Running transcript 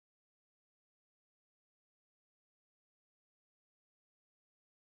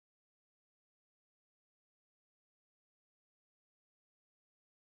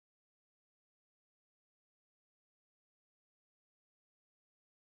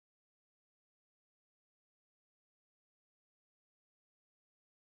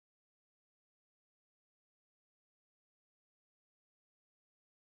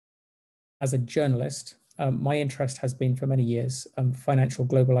as a journalist, my interest has been for many years financial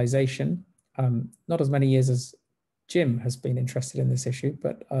globalization. Not as many years as Jim has been interested in this issue,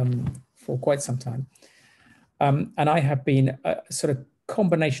 but for quite some time. And I have been a sort of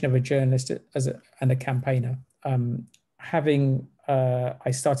combination of a journalist and a campaigner.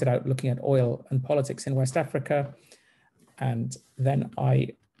 I started out looking at oil and politics in West Africa, and then I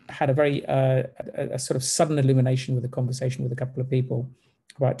had a very a sort of sudden illumination with a conversation with a couple of people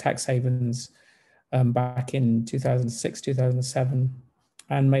about tax havens back in 2006, 2007,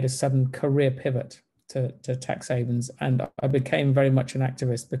 and made a sudden career pivot to tax havens. And I became very much an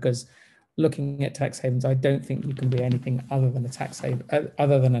activist, because looking at tax havens, I don't think you can be anything other than a tax haven,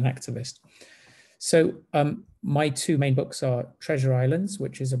 other than an activist. So my two main books are Treasure Islands,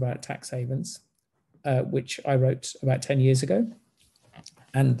 which is about tax havens, which I wrote about 10 years ago,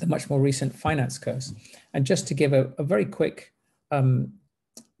 and the much more recent Finance Curse. And just to give a very quick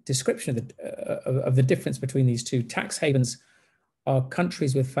description of the difference between these two, tax havens are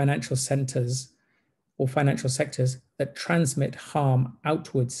countries with financial centers or financial sectors that transmit harm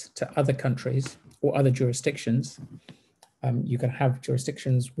outwards to other countries or other jurisdictions. You can have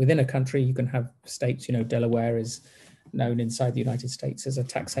jurisdictions within a country, you can have states, you know, Delaware is known inside the United States as a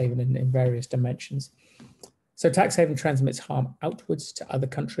tax haven in various dimensions. So tax haven transmits harm outwards to other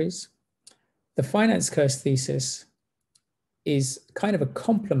countries. The Finance Curse thesis is kind of a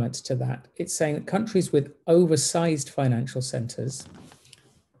complement to that. It's saying that countries with oversized financial centers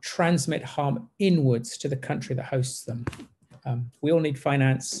transmit harm inwards to the country that hosts them. We all need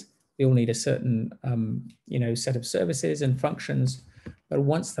finance. We all need a certain set of services and functions. But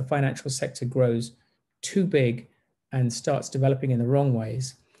once the financial sector grows too big and starts developing in the wrong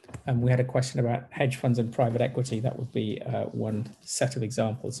ways, we had a question about hedge funds and private equity. That would be one set of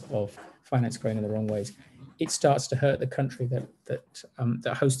examples of finance growing in the wrong ways. It starts to hurt the country that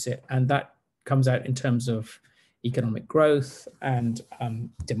hosts it, and that comes out in terms of economic growth and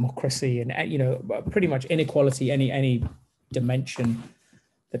democracy, and pretty much inequality, any dimension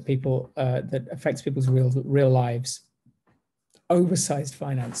that that affects people's real lives. Oversized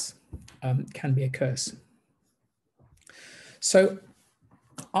finance can be a curse. So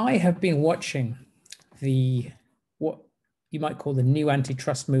I have been watching what you might call the new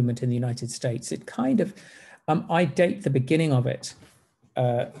antitrust movement in the United States. It kind of, I date the beginning of it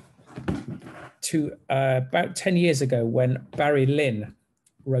to about 10 years ago, when Barry Lynn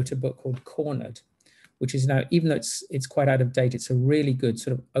wrote a book called Cornered, which is now, even though it's quite out of date, it's a really good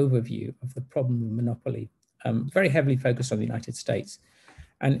sort of overview of the problem of monopoly, very heavily focused on the United States.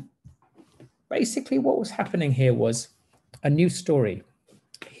 And basically what was happening here was a new story.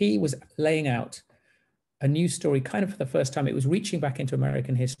 He was laying out a new story kind of for the first time. It was reaching back into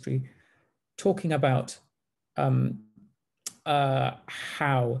American history, talking about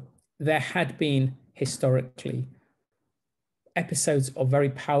how there had been historically episodes of very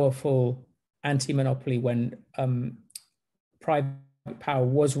powerful anti-monopoly when private power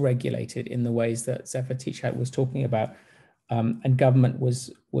was regulated in the ways that Zephyr Teachout was talking about, and government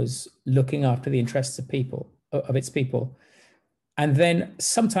was looking after the interests of its people. And then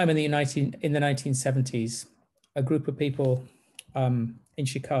sometime in the 1970s, a group of people in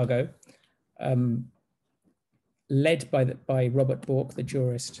Chicago, led by Robert Bork, the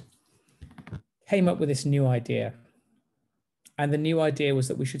jurist, came up with this new idea. And the new idea was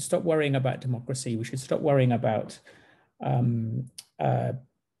that we should stop worrying about democracy. We should stop worrying about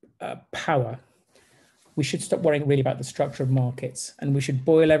power. We should stop worrying really about the structure of markets, and we should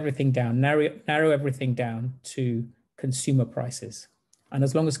boil everything down, narrow everything down to consumer prices. And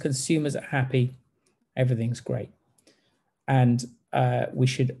as long as consumers are happy, everything's great. And we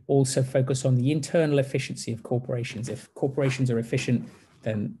should also focus on the internal efficiency of corporations. If corporations are efficient,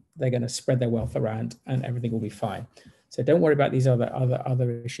 then they're going to spread their wealth around and everything will be fine. So don't worry about these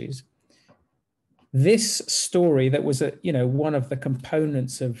other issues. This story that was one of the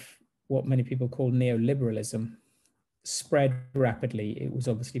components of what many people call neoliberalism spread rapidly. It was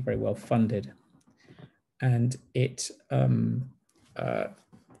obviously very well funded, and it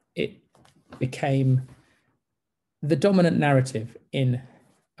became the dominant narrative in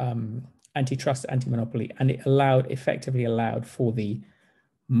antitrust, anti-monopoly, and it effectively allowed for the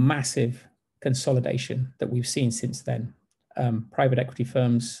massive consolidation that we've seen since then. Private equity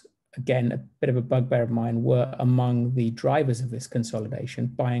firms, again, a bit of a bugbear of mine, were among the drivers of this consolidation,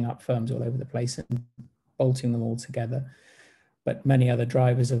 buying up firms all over the place and bolting them all together, but many other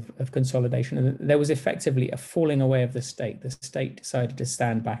drivers of consolidation. And there was effectively a falling away of the state. The state decided to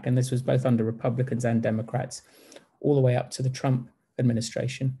stand back, and this was both under Republicans and Democrats, all the way up to the Trump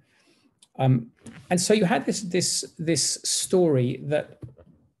administration. And so you had this story that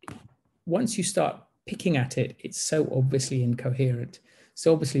once you start picking at it, it's so obviously incoherent,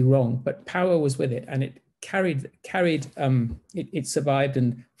 so obviously wrong, but power was with it, and it it survived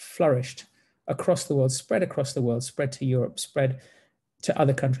and flourished across the world, spread across the world, spread to Europe, spread to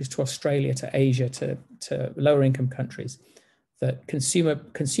other countries, to Australia, to Asia, to lower income countries. That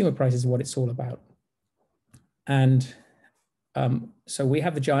consumer price is what it's all about. And so we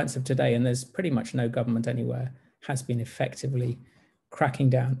have the giants of today, and there's pretty much no government anywhere has been effectively cracking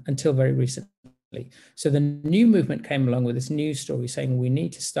down until very recently. So the new movement came along with this news story saying we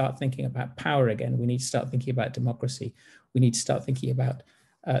need to start thinking about power again. We need to start thinking about democracy. We need to start thinking about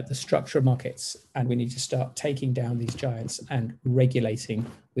the structure of markets, and we need to start taking down these giants and regulating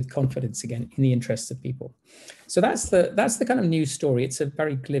with confidence again in the interests of people. So that's the kind of news story. It's a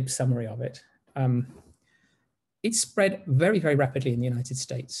very glib summary of it. It spread very, very rapidly in the United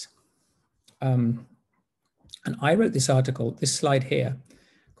States. And I wrote this article, this slide here,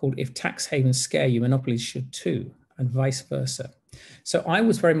 called "If Tax Havens Scare You, Monopolies Should Too," and vice versa. So I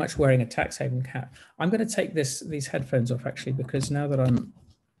was very much wearing a tax haven cap. I'm going to take these headphones off, actually, because now that I'm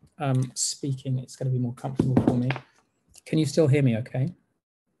speaking, it's going to be more comfortable for me. Can you still hear me okay?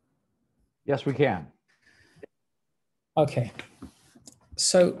 Yes, we can. Okay.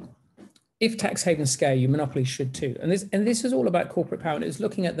 So if tax havens scare you, monopolies should too. And this is all about corporate power. And it's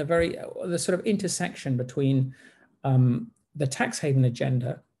looking at the sort of intersection between the tax haven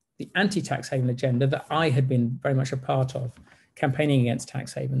agenda, the anti-tax haven agenda that I had been very much a part of, campaigning against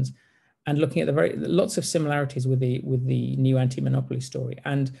tax havens, and looking at lots of similarities with the new anti-monopoly story.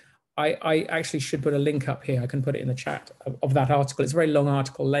 And I actually should put a link up here. I can put it in the chat of that article. It's a very long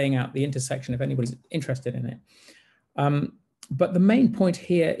article laying out the intersection if anybody's interested in it. But the main point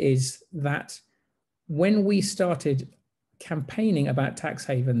here is that when we started campaigning about tax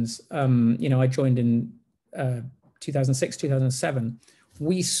havens, I joined in 2006, 2007,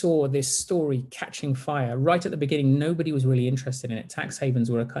 we saw this story catching fire. Right at the beginning, nobody was really interested in it. Tax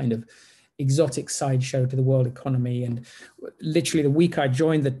havens were a kind of exotic sideshow to the world economy. And literally the week I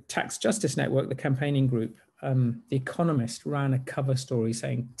joined the Tax Justice Network, the campaigning group, the Economist ran a cover story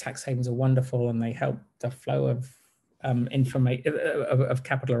saying tax havens are wonderful and they help the flow of of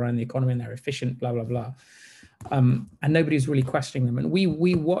capital around the economy and they're efficient, blah, blah, blah. And nobody's really questioning them. And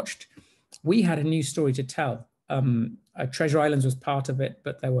we had a news story to tell. Treasure Islands was part of it,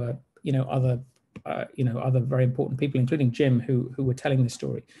 but there were, other very important people, including Jim, who were telling the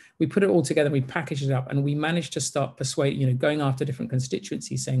story. We put it all together, we packaged it up, and we managed to start persuading, going after different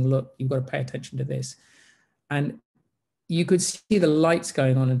constituencies, saying, look, you've got to pay attention to this. And you could see the lights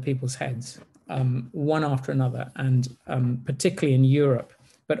going on in people's heads, one after another, and particularly in Europe,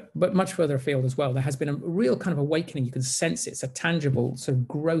 but much further afield as well. There has been a real kind of awakening. You can sense it. It's a tangible sort of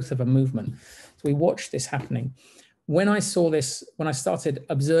growth of a movement. So we watched this happening. When I saw this, when I started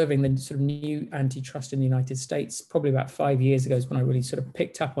observing the sort of new antitrust in the United States, probably about 5 years ago is when I really sort of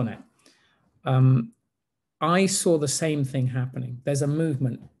picked up on it. I saw the same thing happening. There's a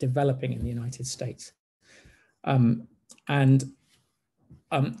movement developing in the United States. So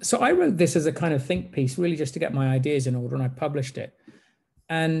I wrote this as a kind of think piece, really just to get my ideas in order, and I published it.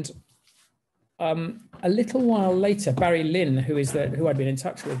 And a little while later, Barry Lynn, who I'd been in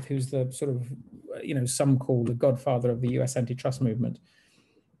touch with, who's the sort of, some call the godfather of the US antitrust movement,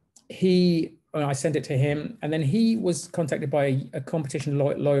 I sent it to him, and then he was contacted by a competition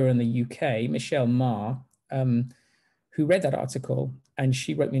lawyer in the UK, Michelle Ma, who read that article, and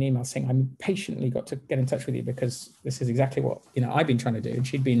she wrote me an email saying, I'm patiently got to get in touch with you because this is exactly what I've been trying to do. And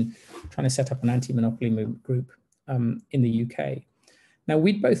she'd been trying to set up an anti-monopoly group in the UK. Now,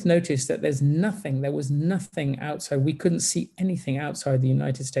 we'd both noticed that there was nothing outside. We couldn't see anything outside the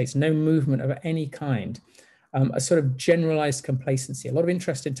United States, no movement of any kind, a sort of generalized complacency, a lot of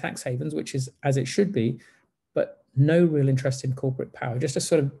interest in tax havens, which is as it should be, but no real interest in corporate power, just a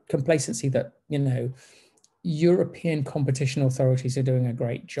sort of complacency that, European competition authorities are doing a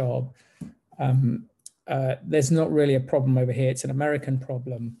great job. There's not really a problem over here. It's an American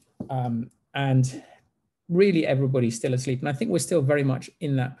problem. And really everybody's still asleep. And I think we're still very much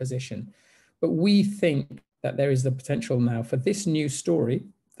in that position. But we think that there is the potential now for this new story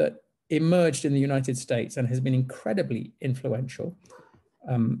that emerged in the United States and has been incredibly influential.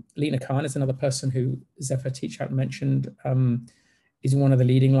 Lena Khan is another person who Zephyr Teachout mentioned, is one of the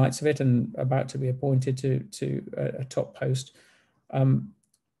leading lights of it and about to be appointed to a top post.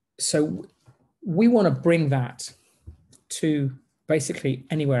 So we want to bring that to basically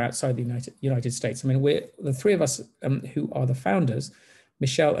anywhere outside the United States. I mean, we're the three of us who are the founders,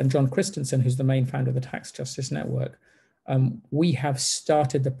 Michelle and John Christensen, who's the main founder of the Tax Justice Network. We have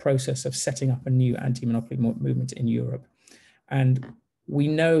started the process of setting up a new anti-monopoly movement in Europe. And we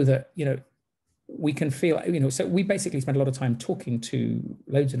know that, we can feel, so we basically spend a lot of time talking to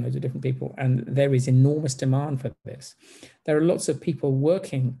loads and loads of different people, and there is enormous demand for this. There are lots of people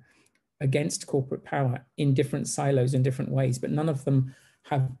working against corporate power in different silos in different ways, but none of them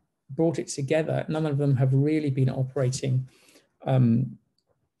have brought it together. None of them have really been operating with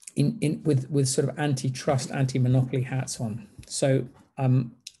sort of antitrust, anti-monopoly hats on. So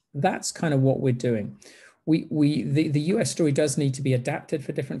that's kind of what we're doing. The US story does need to be adapted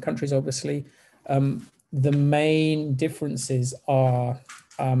for different countries, obviously. The main differences are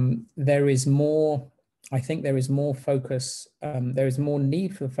there is more, I think there is more focus, there is more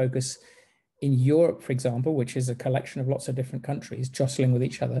need for focus in Europe, for example, which is a collection of lots of different countries jostling with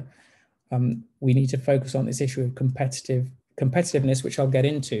each other. We need to focus on this issue of competitiveness, which I'll get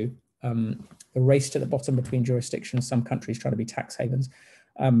into, the race to the bottom between jurisdictions, some countries trying to be tax havens,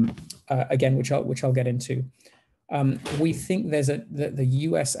 again, which I'll get into. We think the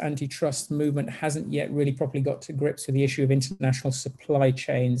US antitrust movement hasn't yet really properly got to grips with the issue of international supply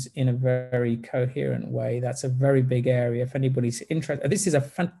chains in a very coherent way. That's a very big area. If anybody's interested, this is a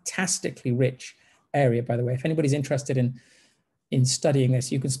fantastically rich area, by the way. If anybody's interested in studying this,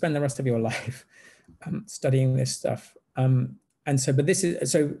 you can spend the rest of your life studying this stuff. But this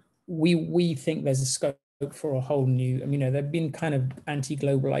is, so we think there's a scope for a whole new, there have been kind of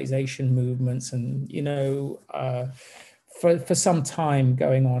anti-globalization movements and, for some time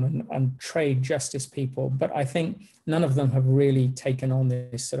going on trade justice people, but I think none of them have really taken on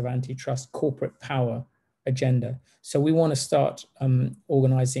this sort of antitrust corporate power agenda. So we want to start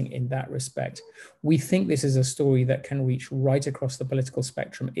organizing in that respect. We think this is a story that can reach right across the political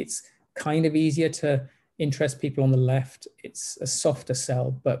spectrum. It's kind of easier to interest people on the left. It's a softer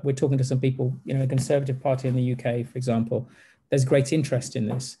sell, but we're talking to some people, the Conservative Party in the UK, for example, there's great interest in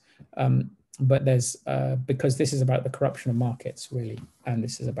this. But there's, because this is about the corruption of markets, really, and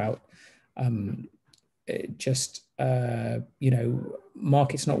this is about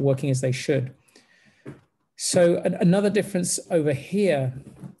markets not working as they should. So another difference over here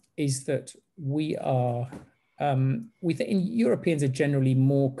is that Europeans are generally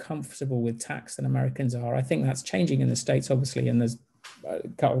more comfortable with tax than Americans are. I think that's changing in the States, obviously, and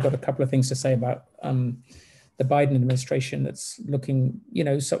I've got a couple of things to say about the Biden administration that's looking,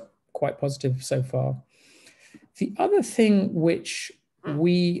 quite positive so far. The other thing which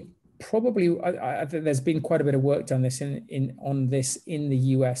we probably, I think there's been quite a bit of work done on this in the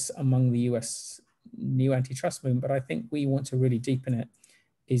US among the US new antitrust movement, but I think we want to really deepen it,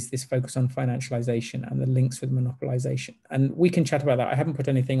 is this focus on financialization and the links with monopolization. And we can chat about that. I haven't put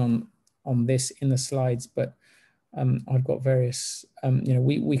anything on this in the slides, but I've got various,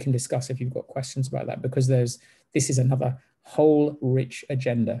 we can discuss if you've got questions about that, because this is another whole rich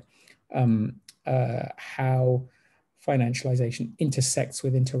agenda, how financialization interacts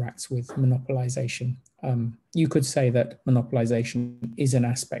with monopolization. You could say that monopolization is an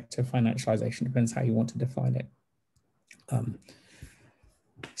aspect of financialization, depends how you want to define it.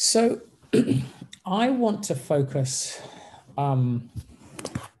 So I want to focus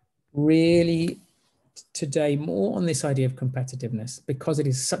really today more on this idea of competitiveness, because it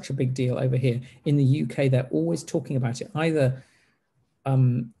is such a big deal over here. In the UK, they're always talking about it, either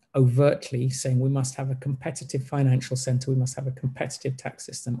overtly saying we must have a competitive financial center, we must have a competitive tax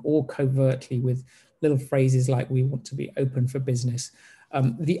system, or covertly with little phrases like we want to be open for business.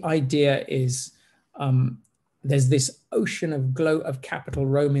 The idea is there's this ocean of capital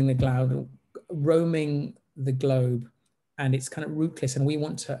roaming the globe, and it's kind of rootless, and we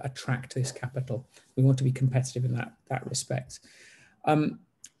want to attract this capital. We want to be competitive in that respect.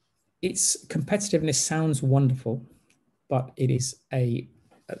 Its competitiveness sounds wonderful, but it is a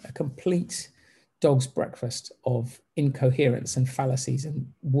complete dog's breakfast of incoherence and fallacies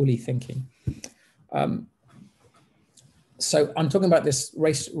and woolly thinking. So I'm talking about this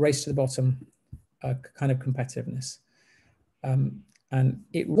race to the bottom kind of competitiveness.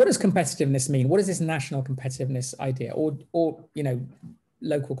 What does competitiveness mean? What is this national competitiveness idea, or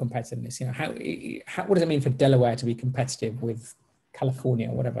local competitiveness? What does it mean for Delaware to be competitive with California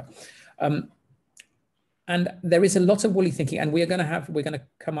or whatever? And there is a lot of woolly thinking, and we're going to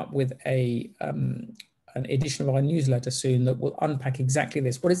come up with an edition of our newsletter soon that will unpack exactly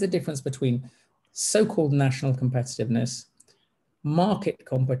this. What is the difference between so-called national competitiveness, market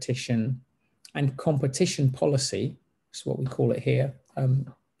competition, and competition policy? Is what we call it here.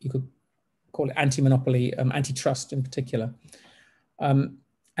 You could call it anti-monopoly, antitrust in particular. And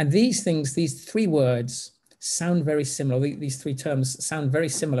these three words sound very similar. These three terms sound very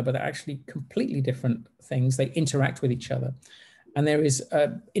similar, but they're actually completely different things. They interact with each other. And there is,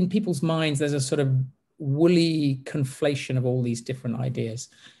 in people's minds, there's a sort of woolly conflation of all these different ideas,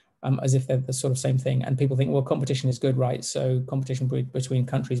 as if they're the sort of same thing. And people think, well, competition is good, right? So competition between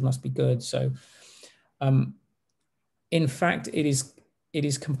countries must be good. So in fact, it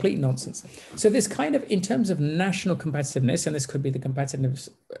is complete nonsense. So this kind of, in terms of national competitiveness, and this could be the competitiveness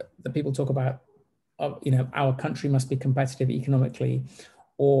that people talk about, our country must be competitive economically,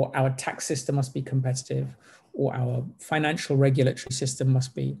 or our tax system must be competitive, or our financial regulatory system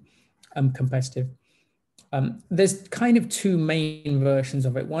must be competitive. There's kind of two main versions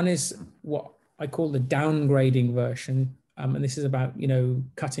of it. One is what I call the downgrading version, and this is about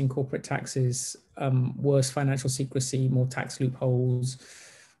cutting corporate taxes, worse financial secrecy, more tax loopholes,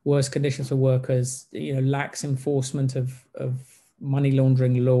 worse conditions for workers, lax enforcement of money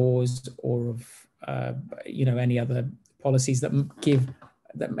laundering laws, or of any other policies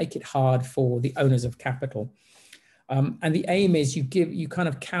that make it hard for the owners of capital. And the aim is you kind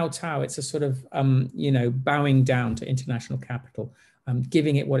of kowtow. It's a sort of bowing down to international capital,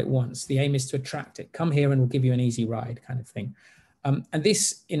 giving it what it wants. The aim is to attract it. Come here and we'll give you an easy ride, kind of thing. And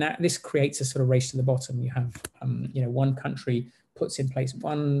this creates a sort of race to the bottom. You have one country puts in place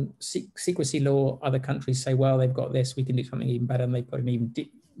one secrecy law. Other countries say, well, they've got this, we can do something even better, and they put an even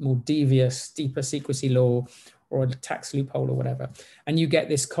more devious, deeper secrecy law, or a tax loophole, or whatever. And you get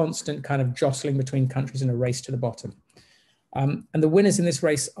this constant kind of jostling between countries in a race to the bottom. And the winners in this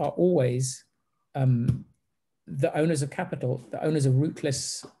race are always the owners of capital, the owners of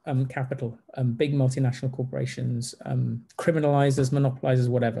rootless capital, big multinational corporations, criminalizers, monopolizers,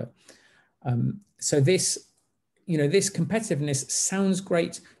 whatever. So this competitiveness sounds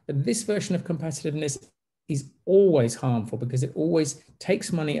great, but this version of competitiveness is always harmful, because it always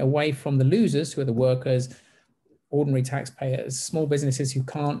takes money away from the losers, who are the workers, ordinary taxpayers, small businesses who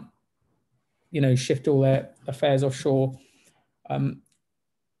can't, shift all their affairs offshore.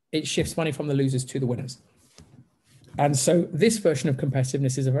 It shifts money from the losers to the winners. And so this version of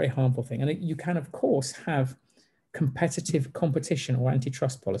competitiveness is a very harmful thing. And you can, of course, have competitive competition or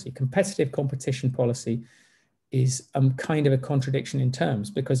antitrust policy. Competitive competition policy is kind of a contradiction in terms,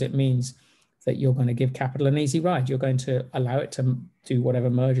 because it means that you're going to give capital an easy ride. You're going to allow it to do whatever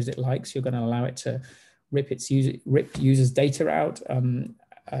mergers it likes. You're going to allow it to rip users' data out,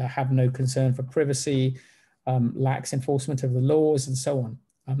 have no concern for privacy, lax enforcement of the laws, and so on.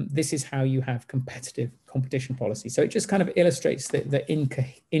 This is how you have competitive competition policy. So it just kind of illustrates the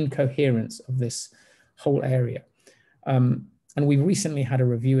incoherence of this whole area. And we recently had a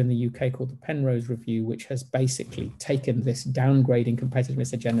review in the UK called the Penrose Review, which has basically taken this downgrading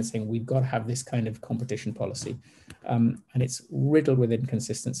competitiveness agenda, saying we've got to have this kind of competition policy. And it's riddled with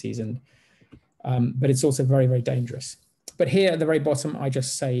inconsistencies, but it's also very, very dangerous. But here at the very bottom, I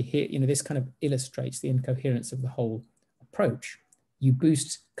just say here, this kind of illustrates the incoherence of the whole approach. You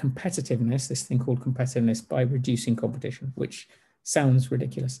boost competitiveness, this thing called competitiveness, by reducing competition, which sounds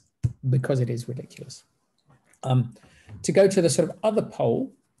ridiculous, because it is ridiculous. To go to the sort of other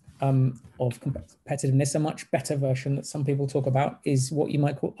pole of competitiveness, a much better version that some people talk about is what you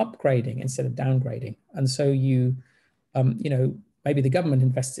might call upgrading instead of downgrading. And so maybe the government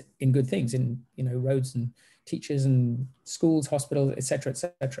invests in good things, in roads and teachers and schools, hospitals, et cetera, et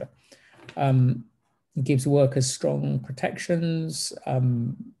cetera. Gives workers strong protections,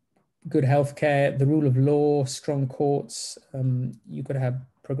 good healthcare, the rule of law, strong courts. You could have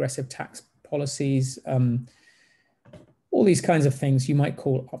progressive tax policies, all these kinds of things you might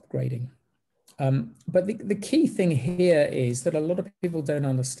call upgrading. But the key thing here is that a lot of people don't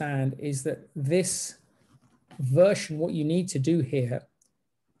understand is that this version, what you need to do here,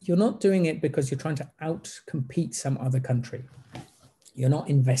 you're not doing it because you're trying to out-compete some other country. You're not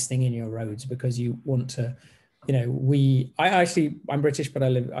investing in your roads because you want to, I'm British, but I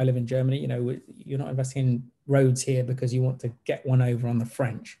live in Germany. You're not investing in roads here because you want to get one over on the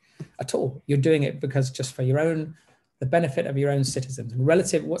French at all. You're doing it because just for the benefit of your own citizens. And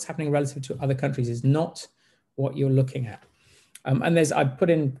what's happening relative to other countries is not what you're looking at. And I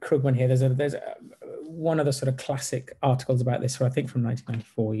put in Krugman here. There's one of the sort of classic articles about this, I think from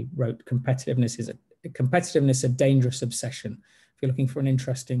 1994. He wrote, "Competitiveness, a dangerous obsession." If you're looking for an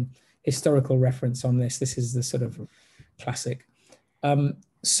interesting historical reference on this, this is the sort of classic.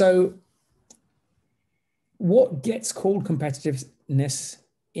 So what gets called competitiveness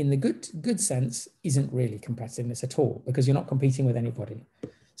in the good sense isn't really competitiveness at all, because you're not competing with anybody.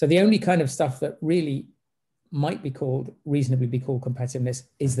 So the only kind of stuff that really might reasonably be called competitiveness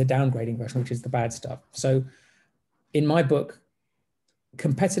is the downgrading version, which is the bad stuff. So in my book, the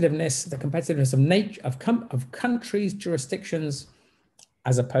competitiveness of countries, jurisdictions,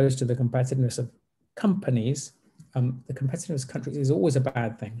 as opposed to the competitiveness of companies, the competitiveness of countries is always a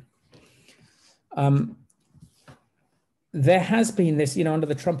bad thing. There has been this, under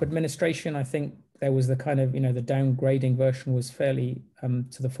the Trump administration, I think there was the kind of, the downgrading version was fairly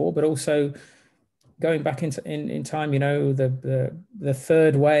to the fore, but also going back in time, the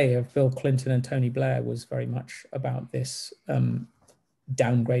third way of Bill Clinton and Tony Blair was very much about this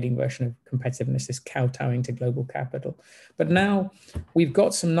downgrading version of competitiveness, this kowtowing to global capital. But now we've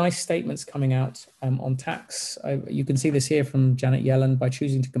got some nice statements coming out on tax. You can see this here from Janet Yellen. By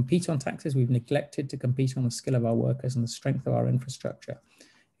choosing to compete on taxes, we've neglected to compete on the skill of our workers and the strength of our infrastructure.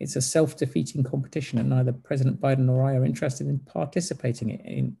 It's a self-defeating competition, and neither President Biden nor I are interested in participating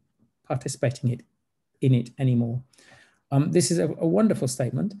in it anymore. This is a wonderful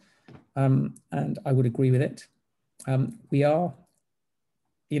statement, and I would agree with it. We are,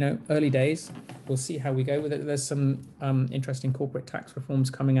 early days. We'll see how we go with it. There's some interesting corporate tax reforms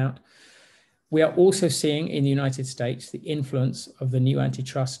coming out. We are also seeing in the United States the influence of the new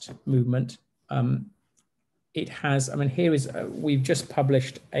antitrust movement. It has, we've just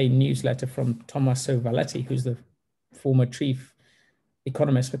published a newsletter from Tommaso Valletti, who's the former chief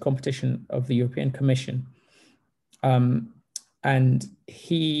economist for competition of the European Commission. And I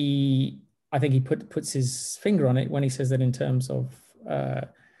think he puts his finger on it when he says that in terms of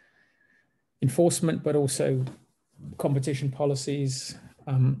enforcement, but also competition policies.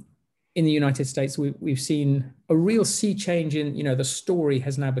 In the United States, we've seen a real sea change in, the story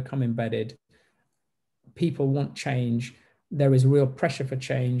has now become embedded. People want change. There is real pressure for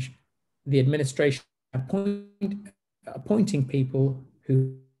change. The administration appointing people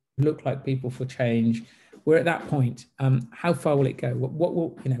who look like people for change. We're at that point. How far will it go? What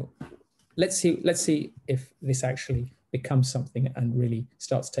will, let's see if this actually becomes something and really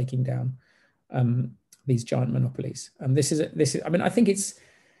starts taking down these giant monopolies. I think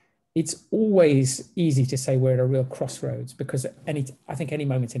it's always easy to say we're at a real crossroads, because I think any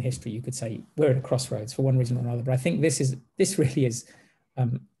moment in history you could say we're at a crossroads for one reason or another. But I think this really is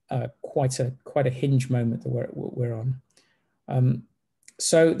quite a hinge moment that we're on.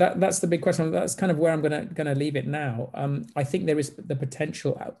 So that's the big question. That's kind of where I'm going to leave it now. I think there is the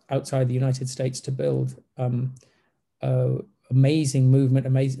potential outside the United States to build amazing movement,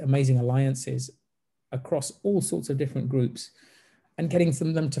 amazing alliances across all sorts of different groups, and getting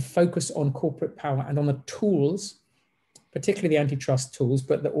them to focus on corporate power and on the tools, particularly the antitrust tools,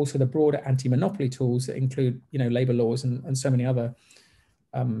 but also the broader anti-monopoly tools that include, labor laws and so many other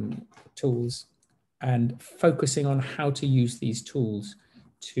tools, and focusing on how to use these tools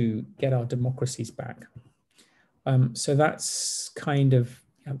to get our democracies back. So that's kind of,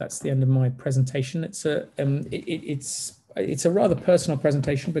 that's the end of my presentation. It's a rather personal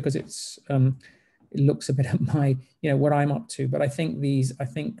presentation because it looks a bit at my, what I'm up to. But I think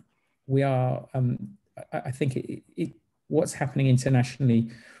what's happening internationally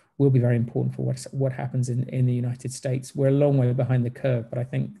will be very important for what happens in the United States. We're a long way behind the curve, but I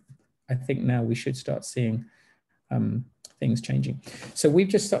think now we should start seeing things changing. So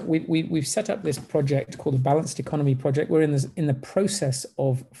we've set up this project called the Balanced Economy Project. We're in the process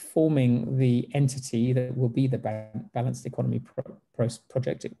of forming the entity that will be the Balanced Economy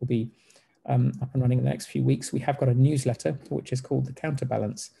Project. It will be up and running in the next few weeks. We have got a newsletter which is called The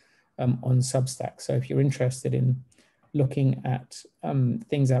Counterbalance on Substack. So if you're interested in looking at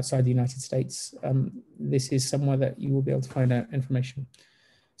things outside the United States, this is somewhere that you will be able to find out information.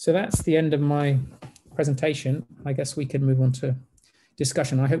 So that's the end of my presentation. I guess we can move on to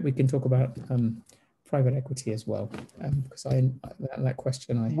discussion. I hope we can talk about private equity as well, because that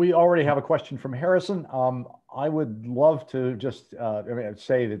question. We already have a question from Harrison. I would love to just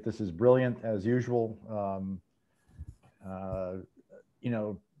say that this is brilliant as usual.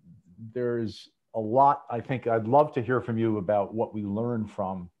 There's a lot. I think I'd love to hear from you about what we learned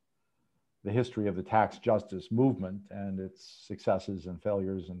from the history of the tax justice movement and its successes and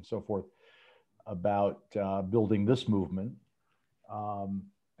failures and so forth, about building this movement,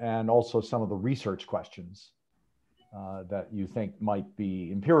 and also some of the research questions that you think might be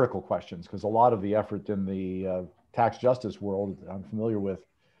empirical questions, because a lot of the effort in the tax justice world I'm familiar with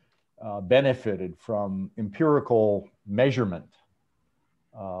benefited from empirical measurement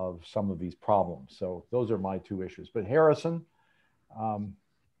of some of these problems. So those are my two issues. But Harrison, can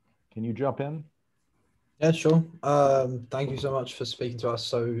you jump in? Yeah, sure. Thank you so much for speaking to us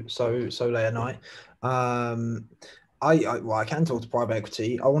so late at night. I can talk to private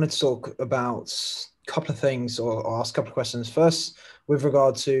equity. I wanted to talk about a couple of things, or ask a couple of questions. First, with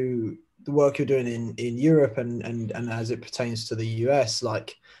regard to the work you're doing in Europe and as it pertains to the US,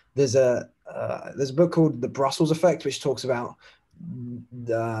 like there's a book called The Brussels Effect, which talks about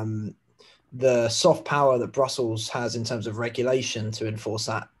the soft power that Brussels has in terms of regulation to enforce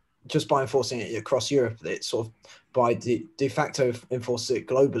that just by enforcing it across Europe, it sort of by de facto enforces it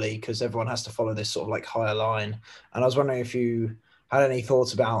globally because everyone has to follow this sort of like higher line. And I was wondering if you had any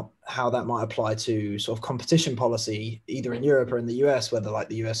thoughts about how that might apply to sort of competition policy, either in Europe or in the US, whether like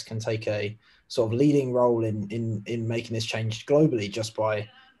the US can take a sort of leading role in making this change globally just by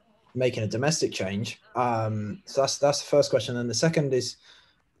making a domestic change. So that's the first question. And the second is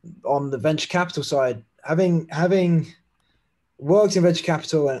on the venture capital side, having worked in venture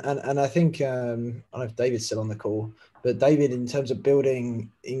capital, and I think I don't know if David's still on the call, but David, in terms of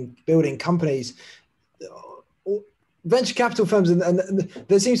building companies, venture capital firms, and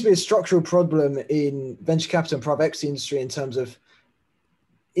there seems to be a structural problem in venture capital and private equity industry in terms of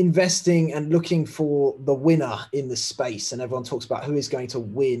investing and looking for the winner in the space, and everyone talks about who is going to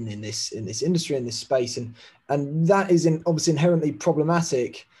win in this industry, in this space, and that is obviously inherently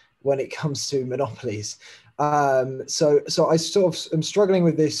problematic when it comes to monopolies. So I sort of am struggling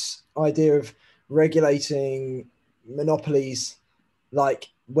with this idea of regulating monopolies, like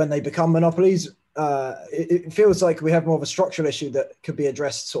when they become monopolies. It feels like we have more of a structural issue that could be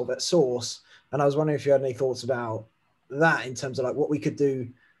addressed sort of at source. And I was wondering if you had any thoughts about that in terms of like what we could do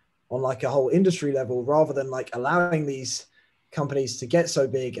on like a whole industry level, rather than like allowing these companies to get so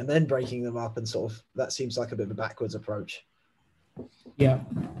big and then breaking them up, and sort of that seems like a bit of a backwards approach. Yeah.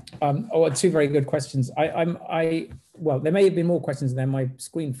 Two very good questions. Well, there may have been more questions, and then my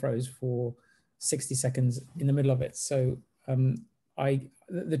screen froze for 60 seconds in the middle of it. So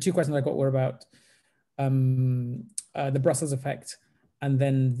the two questions I got were about the Brussels effect and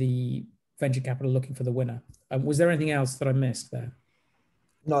then the venture capital looking for the winner. Was there anything else that I missed there?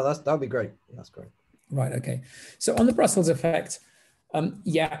 No, that'd be great. That's great. Right. Okay. So on the Brussels effect,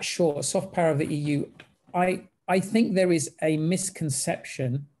 yeah, sure. Soft power of the EU. I think there is a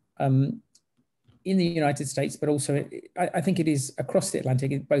misconception in the United States, but also I think it is across the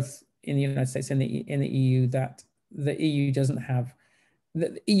Atlantic, both in the United States and in the EU, that the EU doesn't have,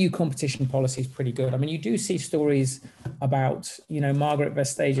 the EU competition policy is pretty good. I mean, you do see stories about, Margaret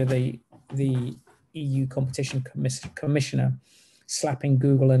Vestager, the EU competition commissioner, slapping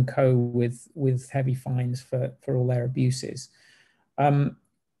Google and co with heavy fines for all their abuses.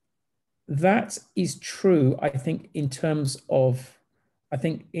 That is true, I think, in terms of,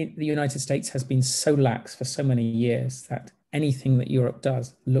 the United States has been so lax for so many years that anything that Europe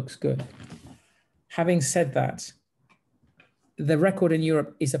does looks good. Having said that, the record in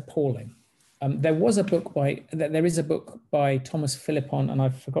Europe is appalling. There is a book by Thomas Philippon, and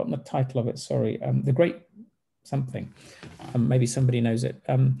I've forgotten the title of it, sorry, The Great something, maybe somebody knows it.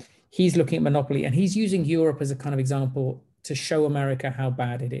 He's looking at monopoly, and he's using Europe as a kind of example to show America how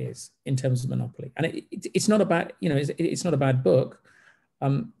bad it is in terms of monopoly. And it's not a bad, it's not a bad book,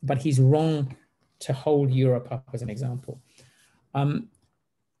 but he's wrong to hold Europe up as an example.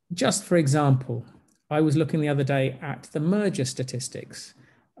 Just for example, I was looking the other day at the merger statistics.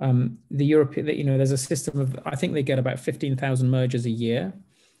 The European, there's a system of, I think they get about 15,000 mergers a year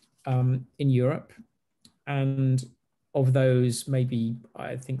in Europe. And of those, maybe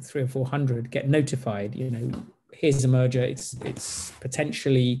I think 300 or 400 get notified, here's a merger, it's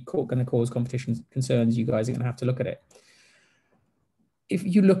potentially going to cause competition concerns, you guys are going to have to look at it. If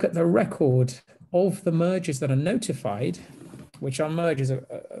you look at the record of the mergers that are notified, which are mergers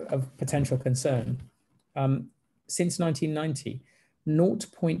of potential concern, since 1990,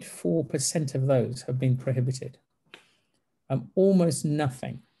 0.4% of those have been prohibited. Almost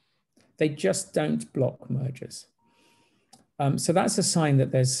nothing. They just don't block mergers. So that's a sign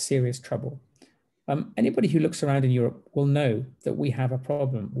that there's serious trouble. Anybody who looks around in Europe will know that we have a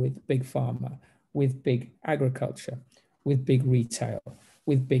problem with big pharma, with big agriculture, with big retail,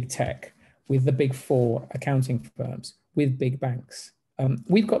 with big tech, with the big four accounting firms, with big banks.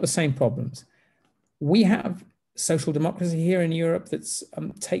 We've got the same problems. We have social democracy here in Europe that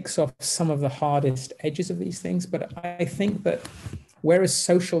takes off some of the hardest edges of these things, but I think that whereas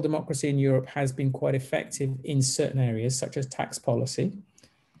social democracy in Europe has been quite effective in certain areas, such as tax policy,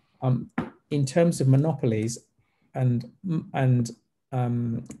 in terms of monopolies and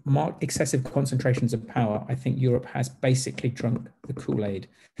excessive concentrations of power, I think Europe has basically drunk the Kool-Aid.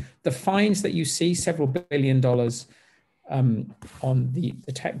 The fines that you see, several $1 billion on the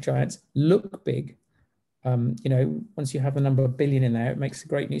tech giants, look big. Once you have a number of billion in there, it makes a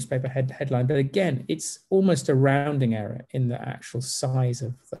great newspaper headline. But again, it's almost a rounding error in the actual size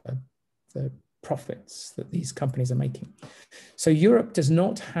of the profits that these companies are making. So Europe is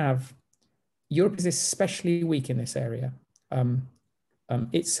especially weak in this area.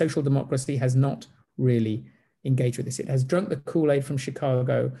 Its social democracy has not really engaged with this. It has drunk the Kool-Aid from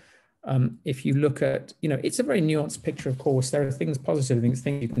Chicago If you look at, it's a very nuanced picture, of course. There are things, positive things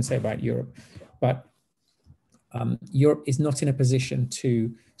you can say about Europe, but Europe is not in a position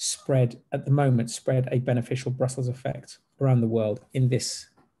to spread a beneficial Brussels effect around the world in this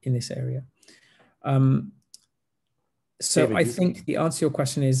area. So David, I think the answer to your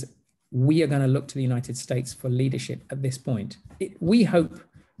question is we are going to look to the United States for leadership at this point. We hope,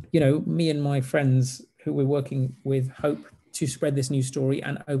 me and my friends who we're working with hope to spread this news story.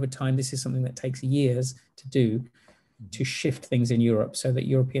 And over time, this is something that takes years to do, to shift things in Europe so that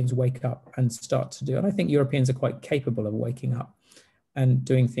Europeans wake up and start to do. And I think Europeans are quite capable of waking up and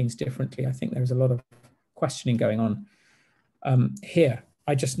doing things differently. I think there's a lot of questioning going on here.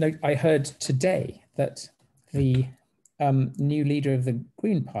 I heard today that the new leader of the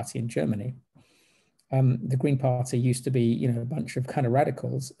Green Party in Germany, the Green Party used to be, a bunch of kind of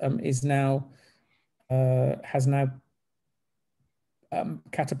radicals, has now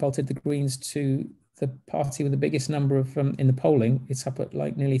catapulted the Greens to the party with the biggest number of, in the polling. It's up at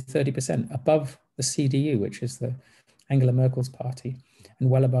like nearly 30%, above the CDU, which is the Angela Merkel's party, and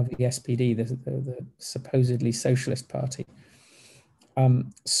well above the SPD, the supposedly socialist party.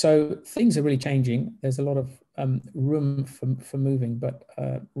 So things are really changing. There's a lot of room for moving, but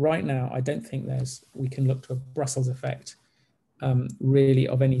right now, I don't think we can look to a Brussels effect really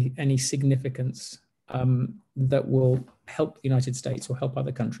of any significance that will help the United States or help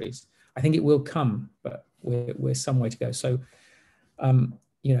other countries. I think it will come, but we're some way to go. So,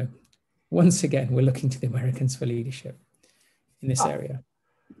 once again, we're looking to the Americans for leadership in this area.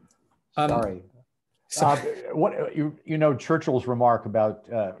 Sorry. What Churchill's remark about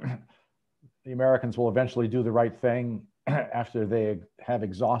the Americans will eventually do the right thing after they have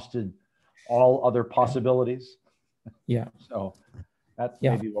exhausted all other possibilities. Yeah. So that's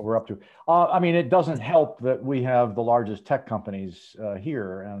maybe what we're up to. I mean, it doesn't help that we have the largest tech companies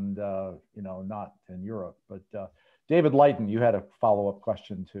here and, not in Europe. But David Lighton, you had a follow-up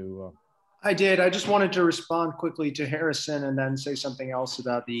question to. I did. I just wanted to respond quickly to Harrison and then say something else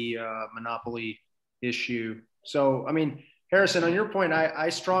about the monopoly issue. So, I mean, Harrison, on your point, I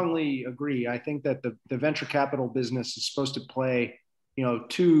strongly agree. I think that the venture capital business is supposed to play,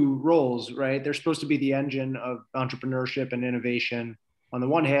 two roles, right? They're supposed to be the engine of entrepreneurship and innovation. On the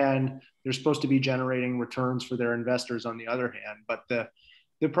one hand, they're supposed to be generating returns for their investors on the other hand. But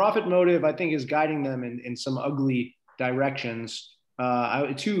the profit motive, I think, is guiding them in some ugly directions.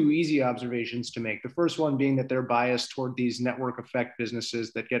 Two easy observations to make. The first one being that they're biased toward these network effect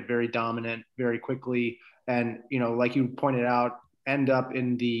businesses that get very dominant very quickly. And, like you pointed out, end up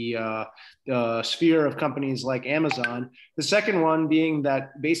in the sphere of companies like Amazon. The second one being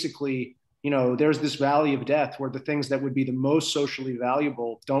that basically, there's this valley of death where the things that would be the most socially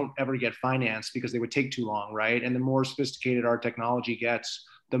valuable don't ever get financed because they would take too long, right? And the more sophisticated our technology gets,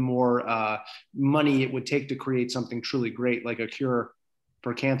 the more money it would take to create something truly great, like a cure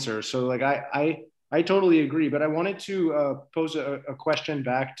for cancer. So like, I totally agree, but I wanted to pose a question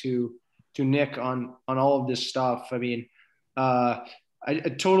back to Nick on all of this stuff. I mean, I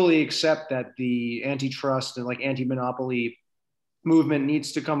totally accept that the antitrust and like anti-monopoly movement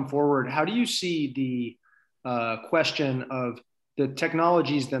needs to come forward. How do you see the question of the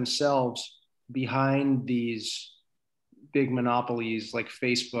technologies themselves behind these big monopolies like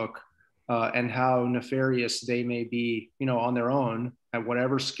Facebook and how nefarious they may be, on their own at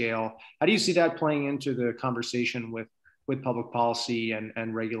whatever scale? How do you see that playing into the conversation with public policy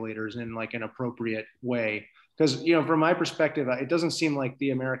and regulators in like an appropriate way? Because, from my perspective, it doesn't seem like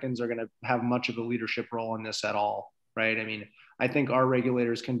the Americans are going to have much of a leadership role in this at all, right? I mean, I think our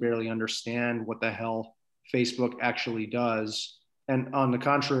regulators can barely understand what the hell Facebook actually does. And on the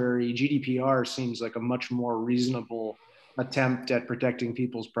contrary, GDPR seems like a much more reasonable attempt at protecting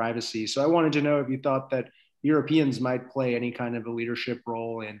people's privacy. So I wanted to know if you thought that Europeans might play any kind of a leadership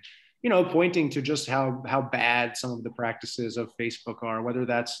role in, pointing to just how bad some of the practices of Facebook are, whether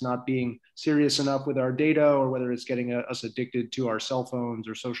that's not being serious enough with our data or whether it's getting us addicted to our cell phones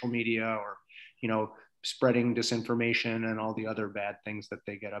or social media or, spreading disinformation and all the other bad things that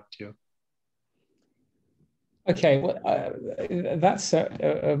they get up to. Okay, well, that's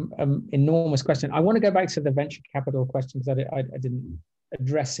an enormous question. I want to go back to the venture capital question because I didn't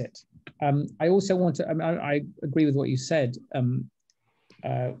address it. I also want to, I agree with what you said.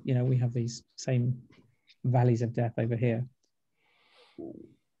 We have these same valleys of death over here.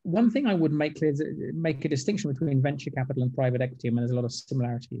 One thing I would make clear is make a distinction between venture capital and private equity. I mean, there's a lot of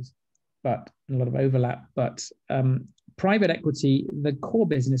similarities, but a lot of overlap. But private equity, the core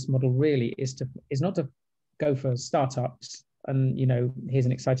business model really is not to go for startups and, here's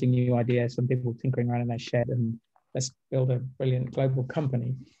an exciting new idea, some people tinkering around in their shed and let's build a brilliant global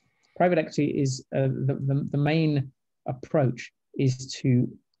company. private equity is the main approach is to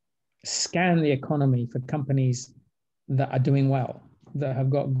scan the economy for companies that are doing well, that have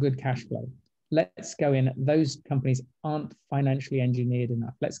got good cash flow. Let's go in. Those companies aren't financially engineered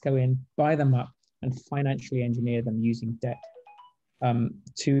enough. Let's go in, buy them up, and financially engineer them using debt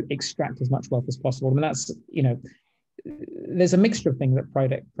to extract as much wealth as possible. I mean, that's, there's a mixture of things that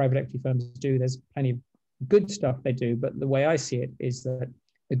private equity firms do. There's plenty of good stuff they do, but the way I see it is that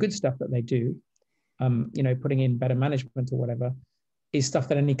the good stuff that they do, putting in better management or whatever, is stuff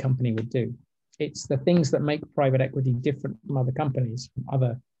that any company would do. It's the things that make private equity different from other companies, from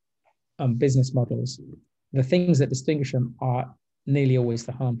other business models. The things that distinguish them are nearly always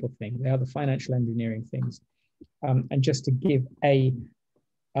the harmful thing. They are the financial engineering things. And just to give an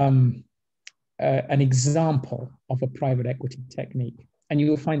example of a private equity technique, and you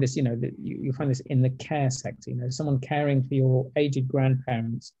will find this, you'll find this in the care sector. Someone caring for your aged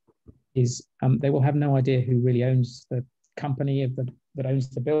grandparents is they will have no idea who really owns the company that owns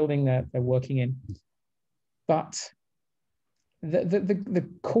the building that they're working in. But the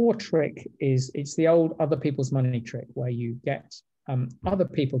core trick is, it's the old other people's money trick, where you get other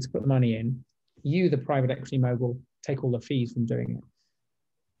people to put the money in. You, the private equity mogul, take all the fees from doing it.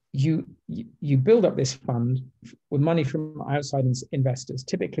 You build up this fund with money from outside investors.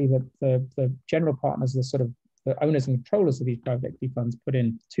 Typically, the general partners, the owners and controllers of these private equity funds, put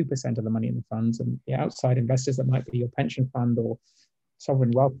in 2% of the money in the funds, and the outside investors, that might be your pension fund or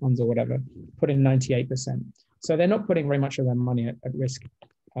sovereign wealth funds or whatever, put in 98%. So they're not putting very much of their money at risk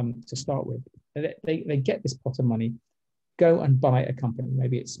to start with. They get this pot of money, go and buy a company.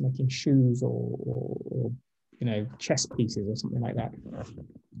 Maybe it's making shoes or chess pieces or something like that,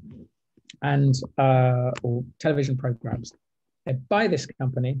 and or television programs. They buy this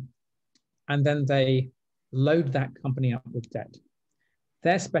company, and then they load that company up with debt.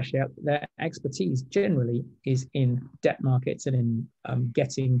 Their expertise generally is in debt markets and in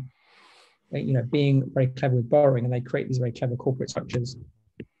being very clever with borrowing, and they create these very clever corporate structures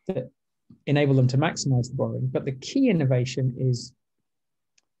that enable them to maximize the borrowing. But the key innovation is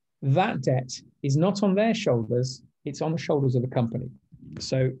that debt is not on their shoulders, it's on the shoulders of the company.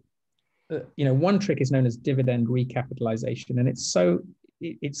 So, one trick is known as dividend recapitalization, and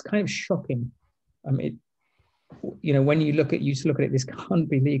it's kind of shocking. When you look at it, this can't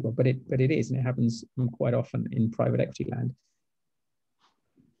be legal, but it is, and it happens quite often in private equity land.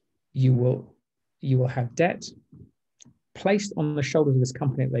 You will have debt placed on the shoulders of this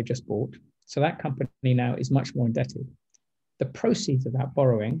company that they just bought. So that company now is much more indebted. The proceeds of that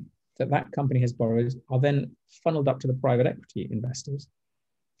borrowing that company has borrowed are then funneled up to the private equity investors.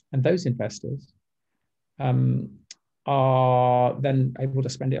 And those investors are then able to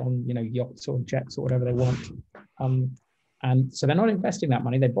spend it on, yachts or jets or whatever they want. And so they're not investing that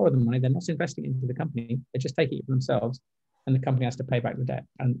money. They borrow the money. They're not investing it into the company. They're just taking it for themselves, and the company has to pay back the debt.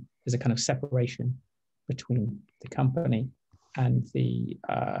 And there's a kind of separation between the company and the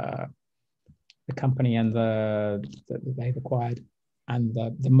company and that they've acquired, and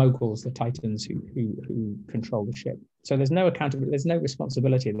the moguls, the titans who control the ship. So there's no accountability, there's no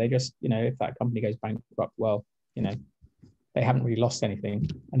responsibility. They just, if that company goes bankrupt, well, they haven't really lost anything.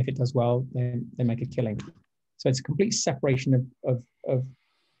 And if it does well, they make a killing. So it's a complete separation of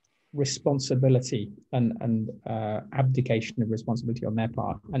responsibility and abdication of responsibility on their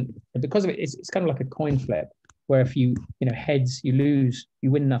part. And because of it, it's kind of like a coin flip, where if heads, you lose,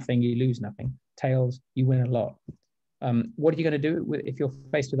 you win nothing, you lose nothing. Tails, you win a lot. What are you going to do if you're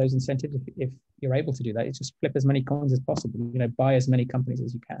faced with those incentives? If you're able to do that, it's just flip as many coins as possible. Buy as many companies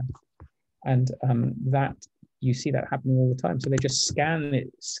as you can, and that you see that happening all the time. So they just scan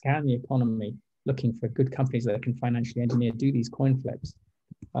the economy, looking for good companies that can financially engineer, do these coin flips.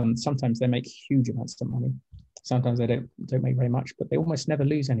 Sometimes they make huge amounts of money. Sometimes they don't make very much, but they almost never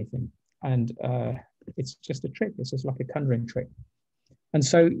lose anything. And it's just a trick. It's just like a conjuring trick. And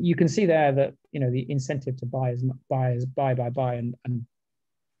so you can see there that the incentive to buy is buy, and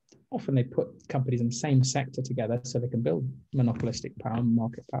often they put companies in the same sector together so they can build monopolistic power,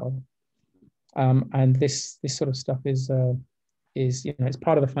 market power. And this sort of stuff is it's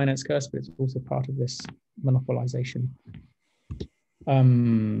part of the finance curse, but it's also part of this monopolization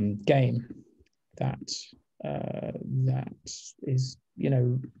game that is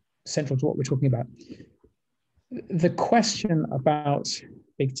central to what we're talking about. The question about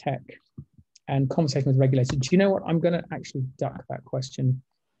big tech and conversation with regulators, do you know what? I'm going to actually duck that question,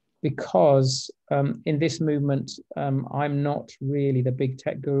 because in this movement, I'm not really the big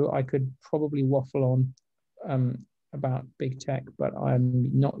tech guru. I could probably waffle on about big tech, but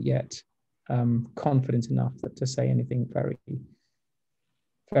I'm not yet confident enough to say anything very,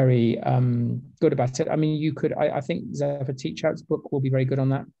 very good about it. I mean, you could, I think Zephyr Teachout's book will be very good on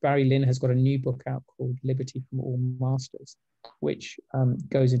that. Barry Lynn has got a new book out called Liberty from All Masters, which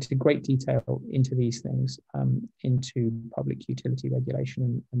goes into great detail into these things, into public utility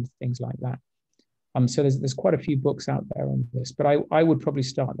regulation and things like that. So there's quite a few books out there on this, but I would probably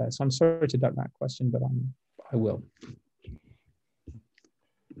start there. So I'm sorry to duck that question, but I will.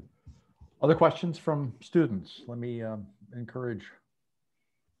 Other questions from students? Let me encourage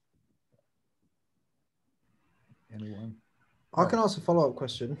anyone. I can ask a follow-up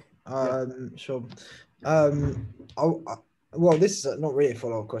question. Yeah. Sure. Well, this is not really a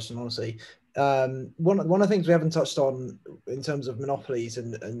follow-up question, honestly. One of the things we haven't touched on in terms of monopolies,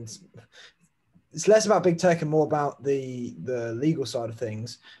 and it's less about big tech and more about the legal side of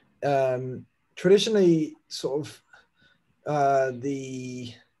things. Traditionally, sort of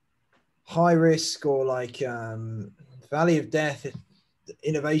the high risk or like valley of death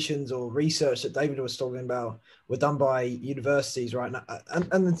innovations or research that David was talking about were done by universities right now,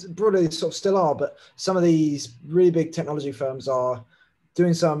 and broadly sort of still are, but some of these really big technology firms are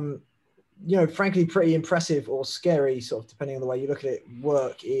doing some, you know, frankly pretty impressive or scary, sort of depending on the way you look at it,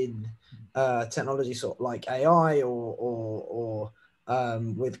 work in technology, sort of like AI or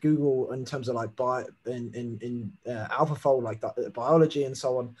with Google in terms of like in AlphaFold, like that, biology and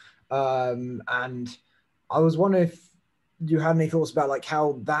so on. And I was wondering if you had any thoughts about like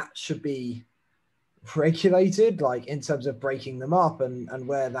how that should be regulated, like in terms of breaking them up and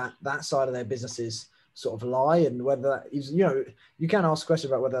where that side of their businesses sort of lie, and whether that is, you know, you can ask a question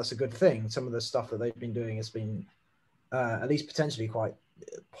about whether that's a good thing. Some of the stuff that they've been doing has been at least potentially quite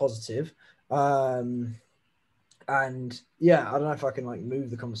positive. And yeah, I don't know if I can like move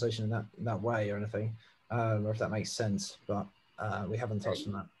the conversation in that way or anything, or if that makes sense, but we haven't touched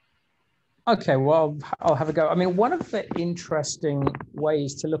on that. Okay, well, I'll have a go. I mean, one of the interesting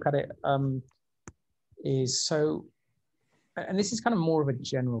ways to look at it is so, and this is kind of more of a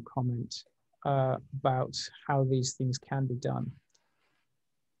general comment about how these things can be done.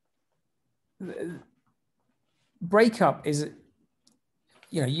 Breakup is,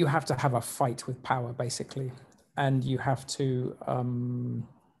 you know, you have to have a fight with power, basically, and you have to,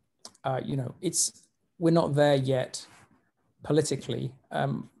 you know, we're not there yet politically,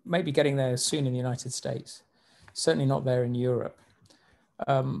 maybe getting there soon in the United States, certainly not there in Europe.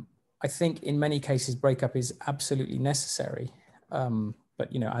 I think in many cases, breakup is absolutely necessary.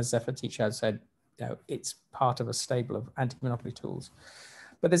 But, you know, as Zephyr Teachout said, you know, it's part of a stable of anti-monopoly tools.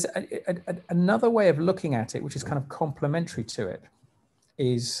 But there's another way of looking at it, which is kind of complementary to it,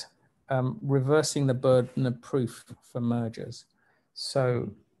 is reversing the burden of proof for mergers. So,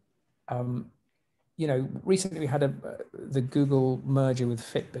 you know, recently we had the Google merger with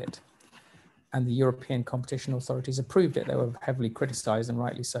Fitbit, and the European competition authorities approved it. They were heavily criticized, and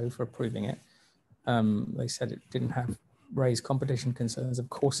rightly so, for approving it. They said it didn't raise competition concerns. Of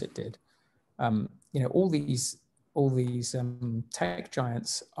course it did. You know, all these tech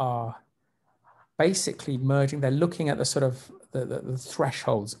giants are basically merging. They're looking at the sort of the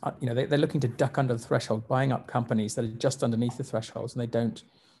thresholds. You know, they're looking to duck under the threshold, buying up companies that are just underneath the thresholds, and they don't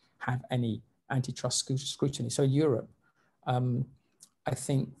have any antitrust scrutiny. So Europe, I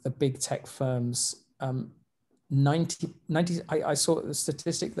think the big tech firms, I saw the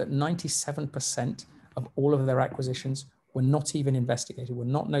statistic that 97% of all of their acquisitions were not even investigated, were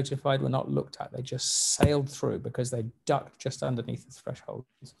not notified, were not looked at. They just sailed through because they ducked just underneath the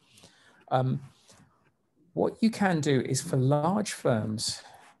thresholds. What you can do is, for large firms,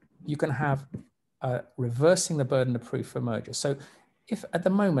 you can have reversing the burden of proof for mergers. So if at the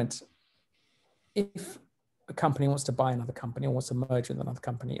moment, if a company wants to buy another company or wants to merge with another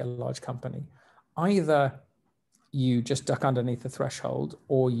company, a large company, either you just duck underneath the threshold,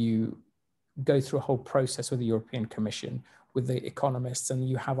 or you go through a whole process with the European Commission, with the economists, and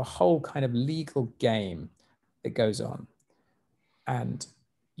you have a whole kind of legal game that goes on. And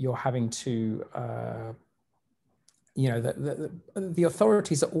you're having to, you know, the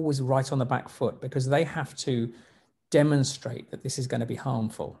authorities are always right on the back foot, because they have to demonstrate that this is going to be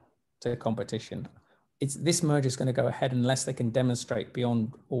harmful to competition. This merger is going to go ahead unless they can demonstrate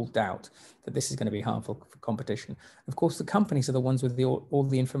beyond all doubt that this is going to be harmful for competition. Of course, the companies are the ones with all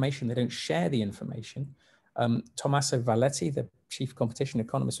the information. They don't share the information. Tommaso Valletti, the chief competition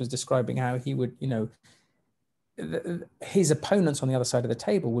economist, was describing how he would, you know, his opponents on the other side of the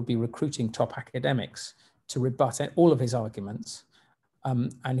table would be recruiting top academics to rebut all of his arguments.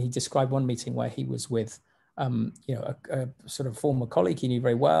 And he described one meeting where he was with you know, a sort of former colleague he knew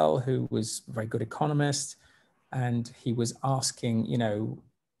very well, who was a very good economist, and he was asking, you know,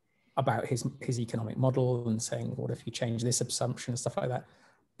 about his economic model and saying, what if you change this assumption and stuff like that.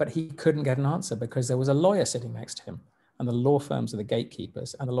 but he couldn't get an answer because there was a lawyer sitting next to him, and the law firms are the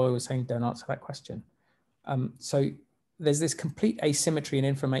gatekeepers, and the lawyer was saying, don't answer that question. So there's this complete asymmetry in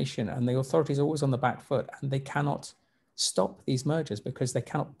information, and the authorities are always on the back foot, and they cannot stop these mergers because they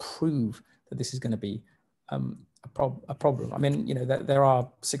cannot prove that this is going to be a problem. I mean, you know, there are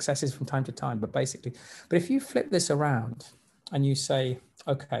successes from time to time, but if you flip this around and you say,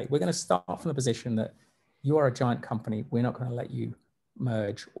 okay, we're going to start from the position that you are a giant company, we're not going to let you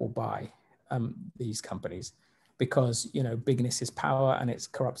merge or buy these companies because, you know, bigness is power and it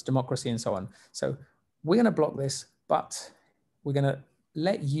corrupts democracy and so on. So we're going to block this, but we're going to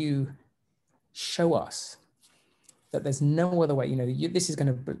let you show us that there's no other way, you know, this is going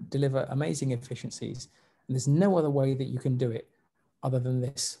to deliver amazing efficiencies, and there's no other way that you can do it other than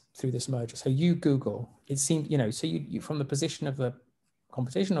this, through this merger. So you Google, it seemed, you know, so you from the position of the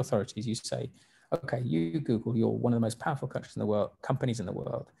competition authorities, you say, okay, you Google, you're one of the most powerful countries in the world, companies in the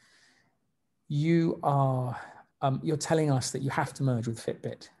world. You are, you're telling us that you have to merge with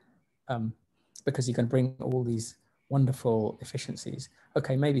Fitbit because you can bring all these wonderful efficiencies.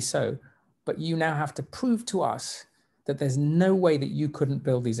 Okay, maybe so, but you now have to prove to us that there's no way that you couldn't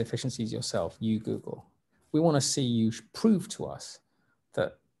build these efficiencies yourself, you Google. We want to see you prove to us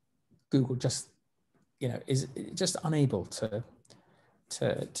that Google just, you know, is just unable to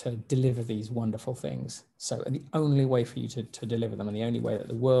deliver these wonderful things. So, and the only way for you to deliver them, and the only way that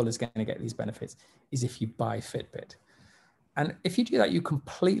the world is going to get these benefits, is if you buy Fitbit. And if you do that, you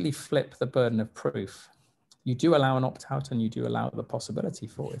completely flip the burden of proof. You do allow an opt-out, and you do allow the possibility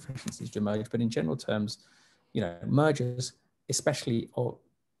for efficiencies to merge, but in general terms, you know, mergers, especially or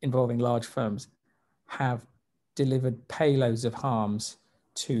involving large firms, have delivered payloads of harms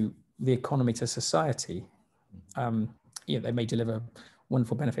to the economy, to society. You know, they may deliver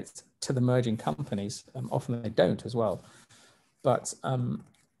wonderful benefits to the merging companies. Often they don't as well. But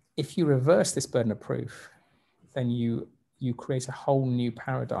if you reverse this burden of proof, then you create a whole new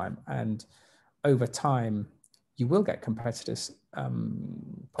paradigm, and over time, you will get competitors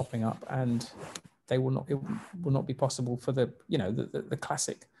popping up, and it will not be possible for the, you know, the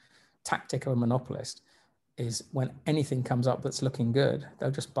classic tactic of a monopolist is when anything comes up that's looking good,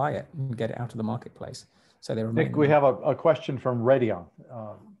 they'll just buy it and get it out of the marketplace. So they remain. Nick, we have a question from Redion.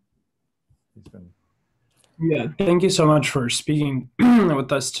 Yeah, thank you so much for speaking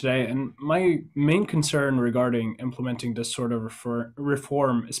with us today. And my main concern regarding implementing this sort of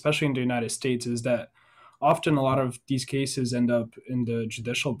reform, especially in the United States, is that often a lot of these cases end up in the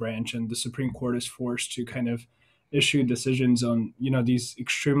judicial branch, and the Supreme Court is forced to kind of issue decisions on, you know, these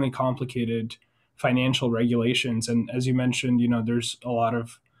extremely complicated financial regulations. And as you mentioned, you know, there's a lot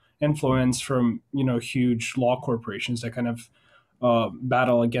of influence from, you know, huge law corporations that kind of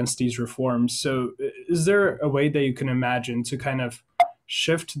battle against these reforms. So is there a way that you can imagine to kind of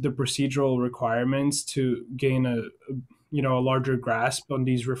shift the procedural requirements to gain a larger grasp on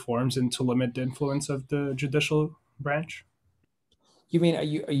these reforms and to limit the influence of the judicial branch? You mean,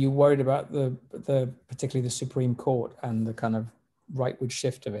 are you worried about the particularly the Supreme Court and the kind of rightward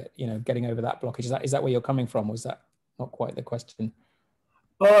shift of it, you know, getting over that blockage? Is that where you're coming from? Was that not quite the question?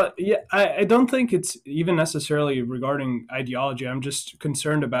 Yeah, I don't think it's even necessarily regarding ideology. I'm just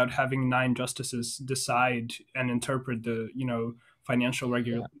concerned about having 9 justices decide and interpret the, you know, financial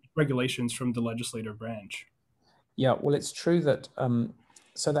regulations from the legislative branch. Yeah, well, it's true that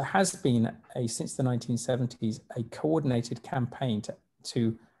so there has been since the 1970s a coordinated campaign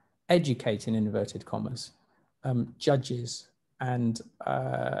to educate, in inverted commas, judges, and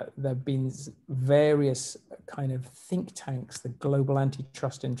there have been various kind of think tanks, the Global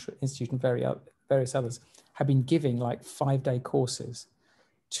Antitrust Institute and various others, have been giving like 5-day courses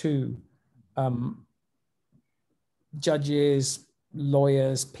to judges,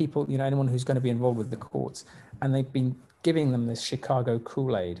 lawyers, people, you know, anyone who's going to be involved with the courts. And they've been giving them this Chicago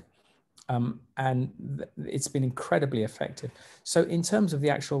Kool-Aid. And it's been incredibly effective. So in terms of the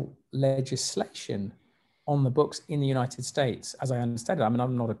actual legislation on the books in the United States, as I understand it, I mean,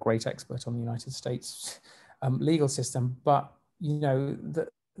 I'm not a great expert on the United States legal system, but, you know,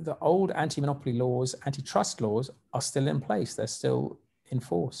 the old anti-monopoly laws, antitrust laws are still in place. They're still in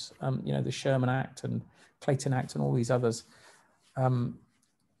force. You know, the Sherman Act and Clayton Act and all these others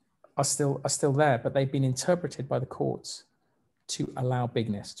are still there, but they've been interpreted by the courts to allow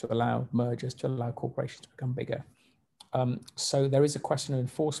bigness, to allow mergers, to allow corporations to become bigger. So there is a question of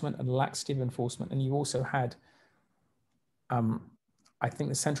enforcement and laxity of enforcement. And you also had, I think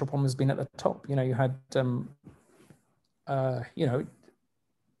the central problem has been at the top. You know, you had, you know,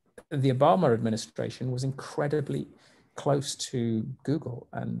 the Obama administration was incredibly close to Google,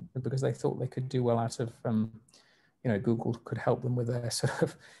 and because they thought they could do well out of Google could help them with their sort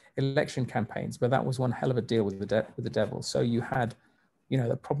of election campaigns, but that was one hell of a deal with the devil. So you had,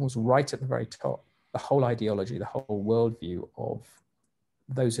 the problem was right at the very top. The whole ideology, the whole worldview of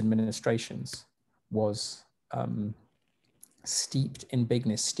those administrations was steeped in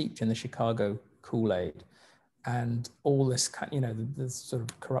bigness, steeped in the Chicago Kool-Aid, and all this, the sort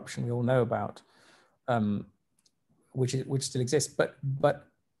of corruption we all know about, which still exists. But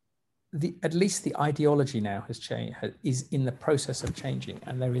at least the ideology now has changed, is in the process of changing,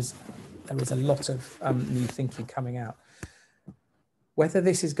 and there is a lot of new thinking coming out. Whether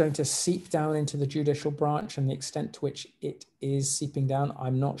this is going to seep down into the judicial branch and the extent to which it is seeping down,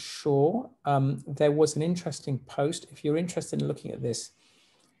 I'm not sure. There was an interesting post. If you're interested in looking at this,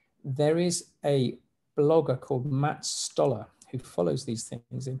 there is a blogger called Matt Stoller who follows these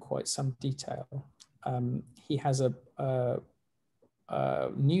things in quite some detail. He has a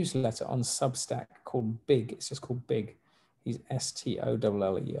newsletter on Substack called Big. It's just called Big. He's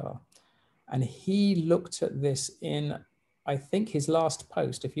Stolleler. And he looked at this in, I think, his last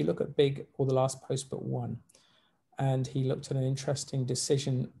post. If you look at Big, or the last post but one, and he looked at an interesting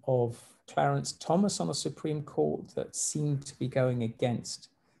decision of Clarence Thomas on the Supreme Court that seemed to be going against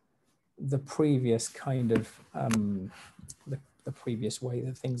the previous kind of the previous way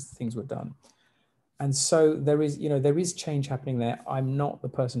that things were done. And so there is change happening there. I'm not the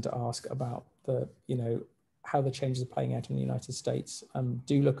person to ask about the how the changes are playing out in the United States.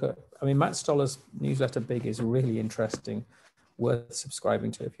 Do look at, Matt Stoller's newsletter Big is really interesting, worth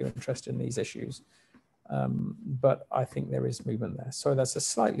subscribing to if you're interested in these issues. But I think there is movement there. So that's a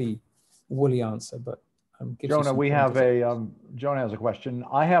slightly woolly answer, but Jonah, Jonah has a question.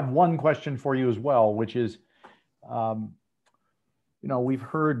 I have one question for you as well, which is, we've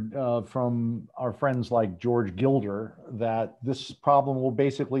heard from our friends like George Gilder that this problem will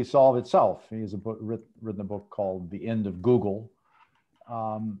basically solve itself. He has written a book called The End of Google.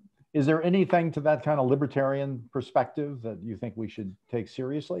 Is there anything to that kind of libertarian perspective that you think we should take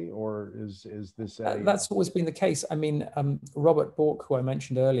seriously, or is this a... That's always been the case. Robert Bork, who I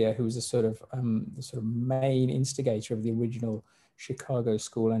mentioned earlier, who was the sort of main instigator of the original Chicago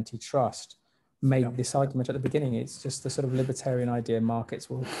School antitrust, made this argument at the beginning. It's just the sort of libertarian idea, markets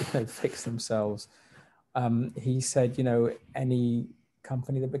will fix themselves. He said, any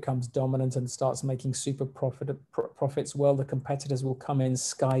company that becomes dominant and starts making super profits, well, the competitors will come in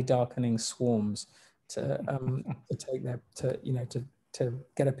sky darkening swarms to take their to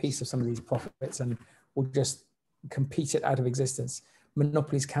get a piece of some of these profits, and will just compete it out of existence.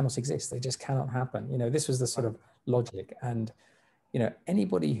 Monopolies cannot exist; they just cannot happen. This was the sort of logic, and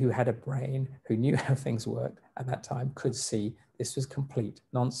anybody who had a brain, who knew how things worked at that time, could see this was complete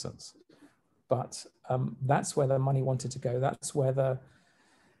nonsense. But that's where the money wanted to go. That's where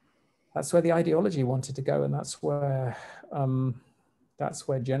the ideology wanted to go, and that's where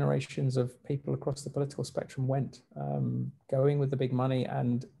generations of people across the political spectrum went, going with the big money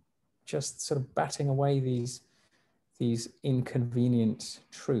and just sort of batting away these inconvenient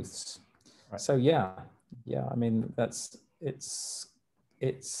truths. Right. So yeah. We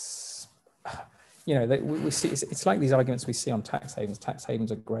see it's like these arguments we see on tax havens. Tax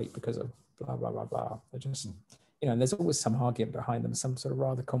havens are great because of blah blah blah blah. They're just and there's always some argument behind them, some sort of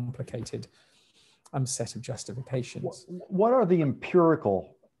rather complicated set of justifications. What are the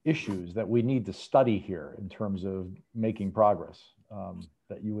empirical issues that we need to study here in terms of making progress?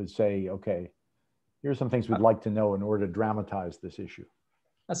 That you would say, okay, here's some things we'd like to know in order to dramatize this issue.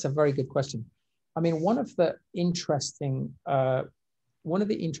 That's a very good question. One of the interesting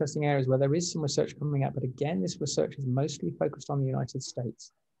areas where there is some research coming out, but again, this research is mostly focused on the United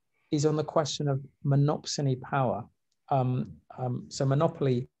States, is on the question of monopsony power. So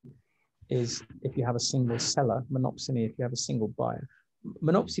monopoly is if you have a single seller, monopsony if you have a single buyer.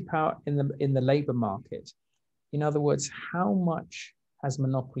 Monopsony power in the labor market. In other words, how much has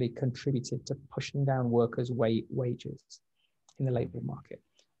monopoly contributed to pushing down workers' wages in the labor market?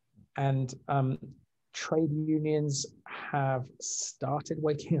 And trade unions have started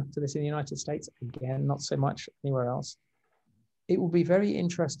waking up to this in the United States. Again, not so much anywhere else. It will be very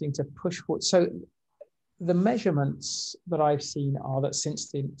interesting to push forward. So the measurements that I've seen are that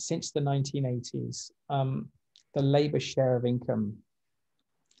since the 1980s, the labor share of income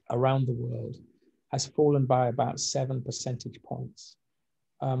around the world has fallen by about 7 percentage points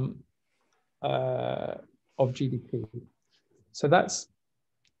of GDP. So that's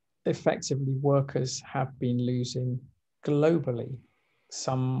effectively workers have been losing globally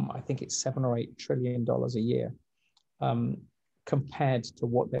I think it's $7 or $8 trillion a year, compared to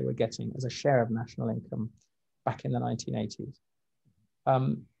what they were getting as a share of national income back in the 1980s.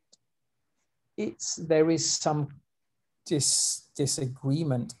 There is some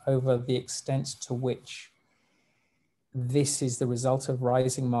disagreement over the extent to which this is the result of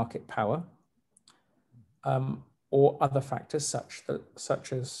rising market power, or other factors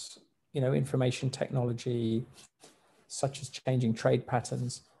such as information technology, such as changing trade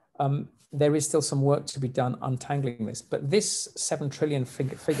patterns. There is still some work to be done untangling this, but this 7 trillion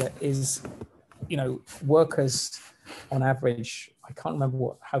figure is, workers on average, I can't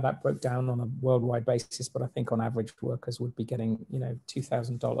remember how that broke down on a worldwide basis, but I think on average workers would be getting,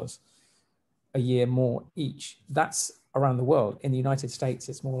 $2,000 a year more each. That's around the world. In the United States,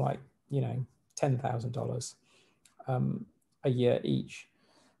 it's more like, $10,000 a year each.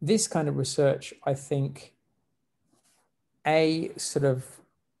 This kind of research, I think, sort of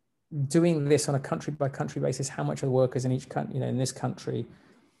doing this on a country by country basis, how much of the workers in each country, in this country,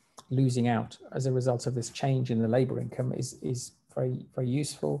 losing out as a result of this change in the labor income is very, very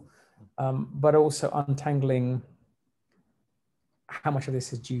useful, but also untangling how much of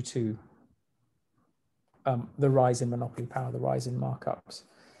this is due to the rise in monopoly power, the rise in markups.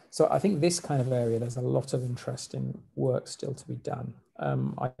 So I think this kind of area, there's a lot of interesting work still to be done.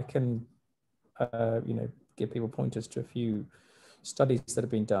 I can, give people pointers to a few studies that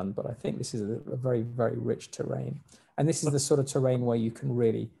have been done, but I think this is a very, very rich terrain. And this is the sort of terrain where you can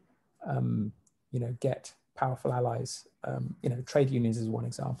really, get powerful allies. Trade unions is one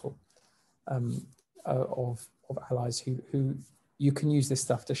example of allies who you can use this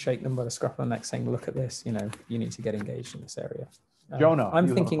stuff to shake them by the scruff of the neck, saying, "Look at this. You need to get engaged in this area." Jonah, I'm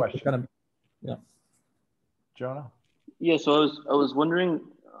thinking kind of, Jonah. Yeah, so I was wondering.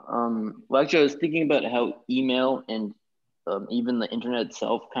 Well, actually, I was thinking about how email and even the internet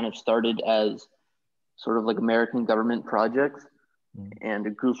itself kind of started as sort of like American government projects, and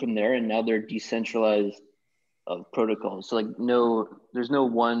it grew from there, and now they're decentralized protocols. So there's no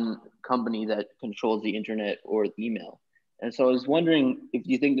one company that controls the internet or email. And so I was wondering if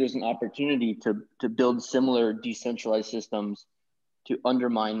you think there's an opportunity to build similar decentralized systems to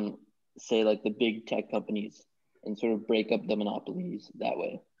undermine, say, like the big tech companies and sort of break up the monopolies that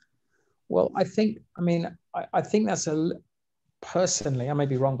way. Well, I think that's personally, I may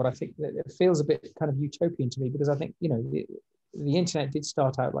be wrong, but I think that it feels a bit kind of utopian to me, because I think, the internet did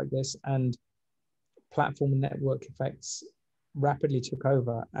start out like this, and platform and network effects rapidly took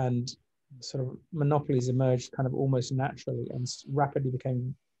over, and sort of monopolies emerged kind of almost naturally and rapidly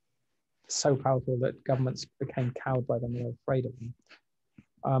became so powerful that governments became cowed by them, they were afraid of them.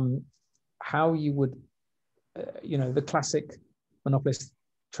 How you would, the classic monopolist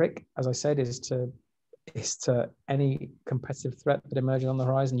trick, as I said, is to any competitive threat that emerges on the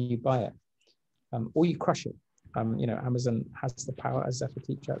horizon, you buy it, or you crush it. Amazon has the power, as Zephyr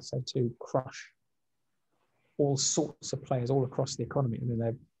Teachout said, to crush all sorts of players all across the economy. I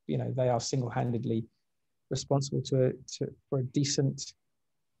mean, they are single-handedly responsible for a decent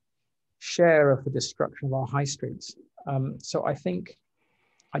share of the destruction of our high streets. So I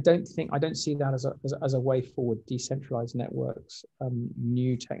don't see that as a way forward. Decentralized networks,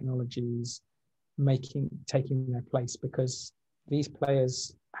 new technologies, taking their place, because these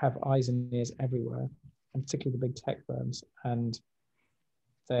players have eyes and ears everywhere, and particularly the big tech firms, and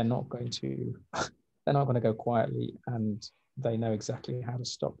they're not going to go quietly, and they know exactly how to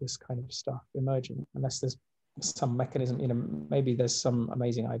stop this kind of stuff emerging, unless there's some mechanism. Maybe there's some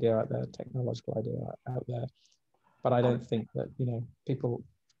amazing idea out there, technological idea out there, but I don't think that people,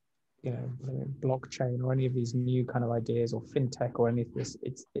 blockchain or any of these new kind of ideas, or fintech or any of this,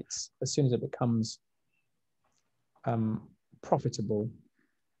 it's as soon as it becomes profitable,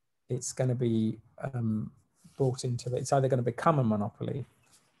 it's going to be brought into it's either going to become a monopoly,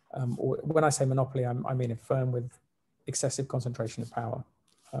 or when I say monopoly, I mean a firm with excessive concentration of power,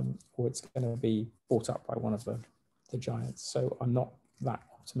 or it's going to be bought up by one of the giants. So I'm not that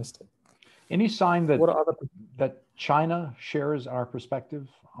optimistic. Any sign that China shares our perspective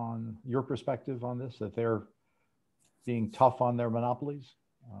on your perspective on this, that they're being tough on their monopolies?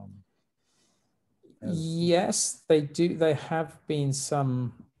 Yes, they do. They have been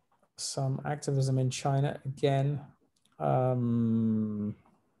some activism in China again. The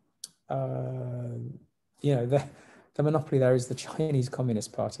monopoly there is the Chinese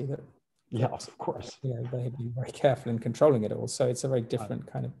Communist Party. Yeah, of course. They've been very careful in controlling it all. So it's a very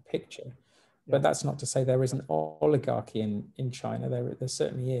different kind of picture. But that's not to say there is an oligarchy in China. There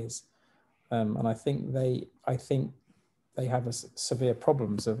certainly is, and I think they have severe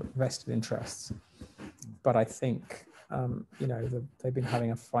problems of vested interests. But I think they've been having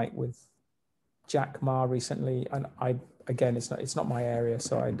a fight with Jack Ma recently, and it's not my area,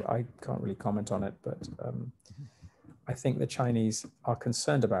 so I can't really comment on it. But I think the Chinese are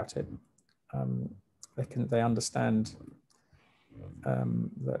concerned about it, they understand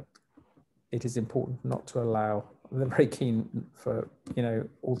that it is important not to allow. They're very keen for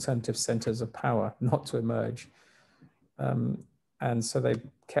alternative centers of power not to emerge, and so they've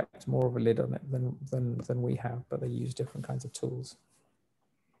kept more of a lid on it than we have. But they use different kinds of tools.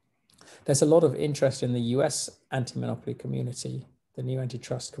 There's a lot of interest in the US anti-monopoly community, the new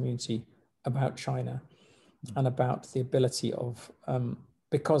antitrust community, about China and about the ability of,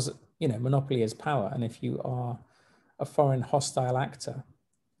 because, monopoly is power. And if you are a foreign hostile actor,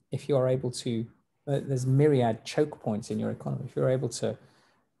 if you are able to, there's myriad choke points in your economy. If you're able to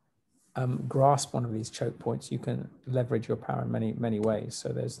grasp one of these choke points, you can leverage your power in many, many ways. So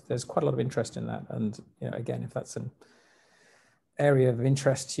there's quite a lot of interest in that. And, again, if that's an area of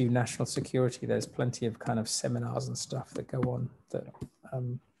interest to national security, there's plenty of kind of seminars and stuff that go on that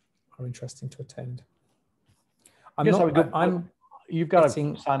are interesting to attend. You've got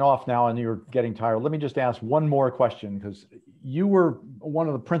to sign off now and you're getting tired. Let me just ask one more question, because you were one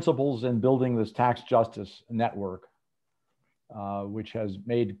of the principals in building this tax justice network, which has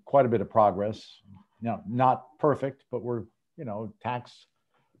made quite a bit of progress. Now, not perfect, but we're, tax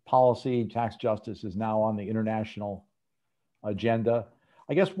policy, tax justice is now on the international agenda.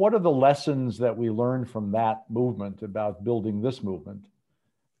 I guess, what are the lessons that we learned from that movement about building this movement,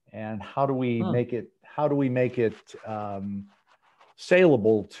 and how do we make it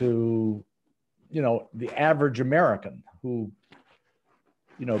saleable to the average American who,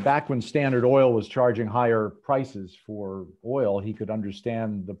 back when Standard Oil was charging higher prices for oil, he could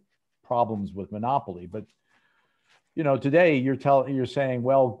understand the problems with monopoly. But today you're saying,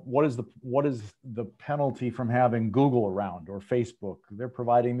 well, what is the penalty from having Google around or Facebook? They're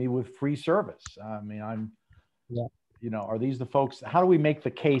providing me with free service. I mean, are these the folks? How do we make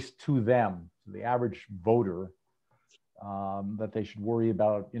the case to them, to the average voter, that they should worry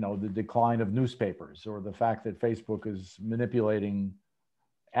about, the decline of newspapers or the fact that Facebook is manipulating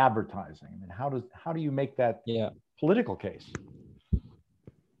advertising? I mean, how do you make that political case?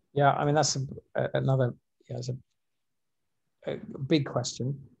 Yeah, I mean, that's another a big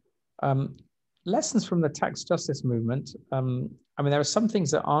question. Lessons from the tax justice movement. I mean, there are some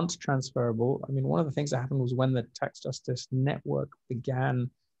things that aren't transferable. I mean, one of the things that happened was when the Tax Justice Network began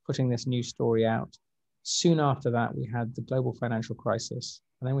putting this new story out. Soon after that, we had the global financial crisis,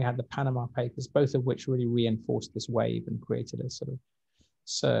 and then we had the Panama Papers, both of which really reinforced this wave and created a sort of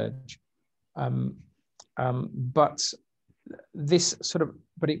surge. But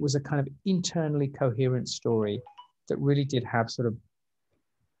it was a kind of internally coherent story that really did have sort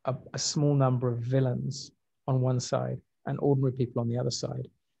of a small number of villains on one side and ordinary people on the other side.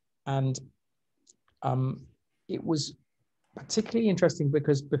 And it was particularly interesting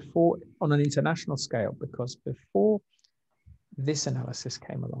because on an international scale, because before this analysis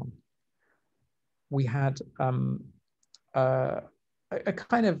came along, we had a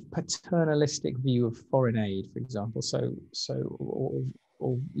kind of paternalistic view of foreign aid, for example.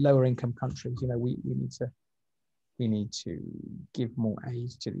 Or lower income countries, we need to give more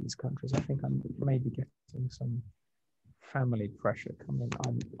aid to these countries. I think I'm maybe getting some family pressure coming.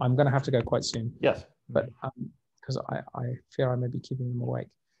 I'm going to have to go quite soon. Yes. But because I fear I may be keeping them awake.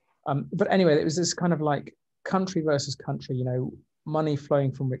 But anyway, it was this kind of like country versus country, money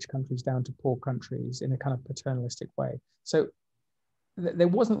flowing from rich countries down to poor countries in a kind of paternalistic way. So there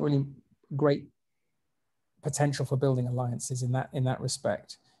wasn't really great potential for building alliances in that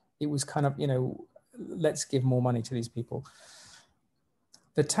respect. It was kind of, let's give more money to these people.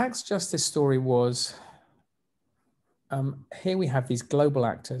 The tax justice story was, here we have these global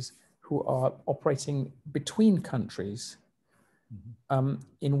actors who are operating between countries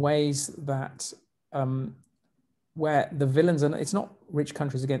in ways that, where the villains are, it's not rich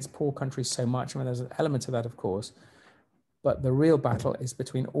countries against poor countries so much. I mean, there's an element to that, of course, but the real battle is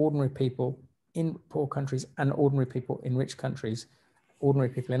between ordinary people in poor countries and ordinary people in rich countries, ordinary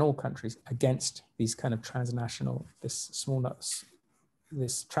people in all countries, against these kind of transnational, this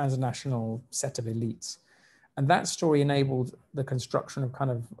transnational set of elites. And that story enabled the construction of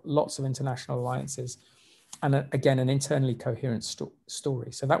kind of lots of international alliances and again, an internally coherent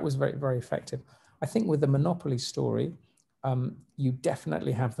story. So that was very, very effective. I think with the monopoly story, you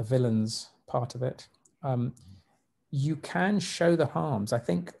definitely have the villains part of it. You can show the harms. I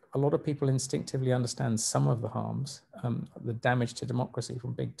think a lot of people instinctively understand some of the harms. The damage to democracy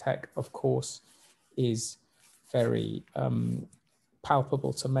from big tech, of course, is very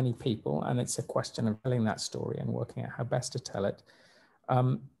palpable to many people, and it's a question of telling that story and working out how best to tell it.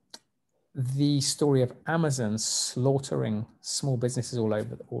 The story of Amazon slaughtering small businesses all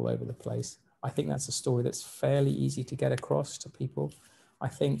over the place, I think that's a story that's fairly easy to get across to people. I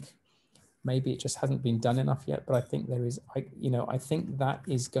think maybe it just hasn't been done enough yet, but I think there is, I think that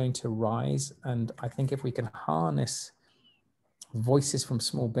is going to rise. And I think if we can harness voices from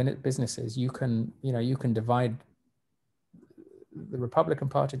small businesses, you can divide the Republican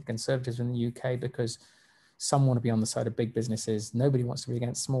Party, the Conservatives in the UK, because some want to be on the side of big businesses. Nobody wants to be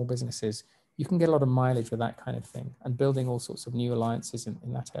against small businesses. You can get a lot of mileage with that kind of thing, and building all sorts of new alliances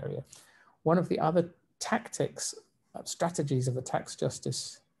in that area. One of the other strategies of the tax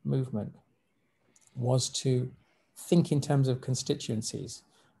justice movement was to think in terms of constituencies.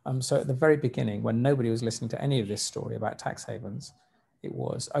 So at the very beginning, when nobody was listening to any of this story about tax havens, it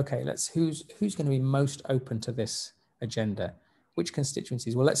was, okay, who's going to be most open to this agenda? Which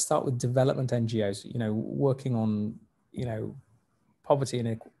constituencies? Well, let's start with development NGOs, working on, poverty.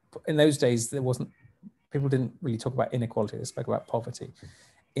 In those days, people didn't really talk about inequality. They spoke about poverty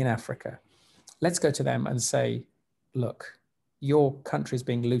in Africa. Let's go to them and say, look, your country's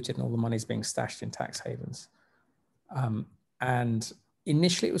being looted and all the money's being stashed in tax havens. And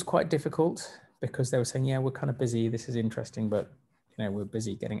initially it was quite difficult because they were saying, yeah, we're kind of busy. This is interesting, but we're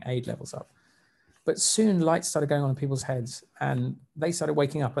busy getting aid levels up. But soon lights started going on in people's heads and they started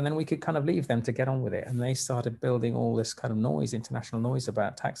waking up, and then we could kind of leave them to get on with it. And they started building all this kind of noise, international noise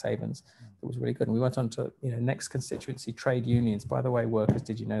about tax havens. It was really good. And we went on to, next constituency, trade unions. By the way, workers,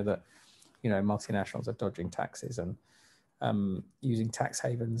 did you know that, multinationals are dodging taxes and using tax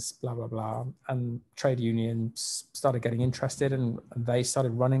havens, blah, blah, blah. And trade unions started getting interested and they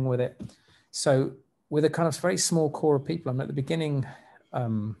started running with it. So with a kind of very small core of people, at the beginning,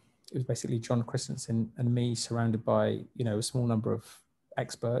 it was basically John Christensen and me surrounded by, a small number of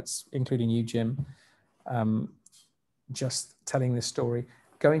experts, including you, Jim, just telling this story,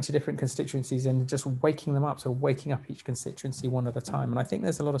 going to different constituencies and just waking them up. So waking up each constituency one at a time. And I think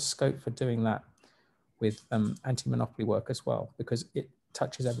there's a lot of scope for doing that with anti-monopoly work as well, because it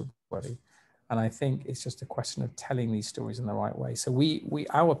touches everybody. And I think it's just a question of telling these stories in the right way. So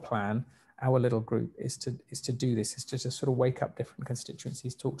our plan, our little group is to do this, is to just sort of wake up different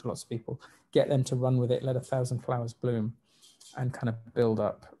constituencies, talk to lots of people, get them to run with it, let 1,000 flowers bloom, and kind of build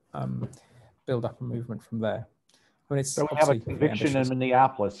up a movement from there. I mean, it's so we have a conviction in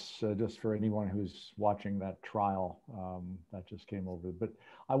Minneapolis, just for anyone who's watching that trial that just came over. But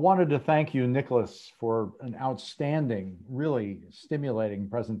I wanted to thank you, Nicholas, for an outstanding, really stimulating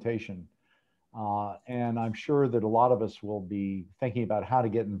presentation. And I'm sure that a lot of us will be thinking about how to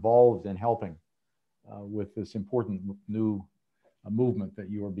get involved in helping with this important new movement that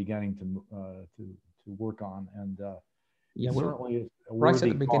you are beginning to work on. And yeah, certainly is a right worthy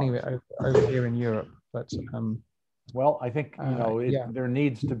at the beginning cause. of it over here in Europe, but well, I think yeah. there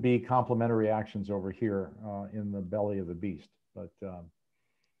needs to be complementary actions over here in the belly of the beast. But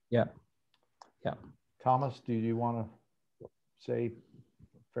yeah. Thomas, do you want to say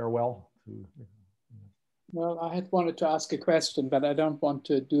farewell to? Well, I had wanted to ask a question, but I don't want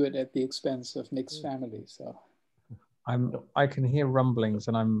to do it at the expense of Nick's family. So I can hear rumblings,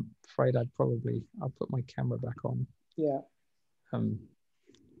 and I'm afraid I'll put my camera back on. Yeah.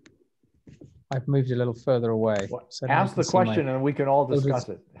 I've moved a little further away. Well, so ask the question and we can all discuss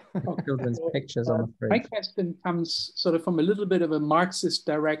it. Children's pictures, I'm afraid. My question comes sort of from a little bit of a Marxist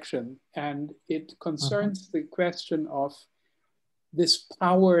direction, and it concerns the question of this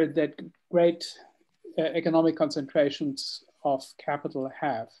power that great economic concentrations of capital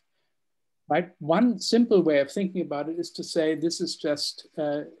have. Right? One simple way of thinking about it is to say this is just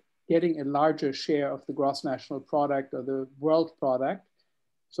getting a larger share of the gross national product or the world product.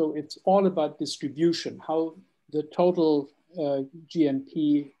 So it's all about distribution, how the total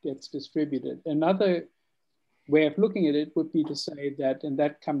GNP gets distributed. Another way of looking at it would be to say that, and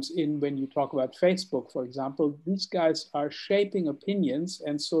that comes in when you talk about Facebook, for example, these guys are shaping opinions,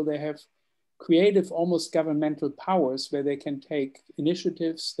 and so they have creative, almost governmental powers where they can take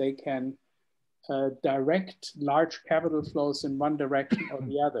initiatives, they can direct large capital flows in one direction or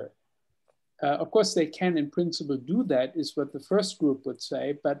the other. Of course, they can, in principle, do that, is what the first group would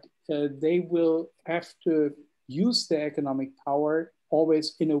say, but they will have to use their economic power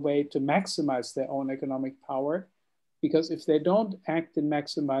always in a way to maximize their own economic power, because if they don't act in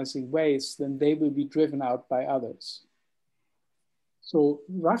maximizing ways, then they will be driven out by others. So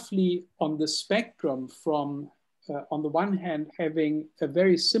roughly on the spectrum from, on the one hand, having a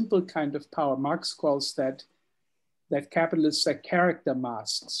very simple kind of power, Marx calls that capitalists are character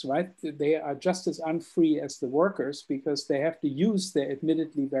masks, right? They are just as unfree as the workers because they have to use their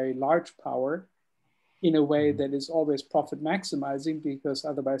admittedly very large power in a way that is always profit maximizing, because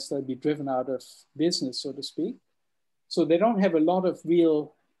otherwise they'll be driven out of business, so to speak. So they don't have a lot of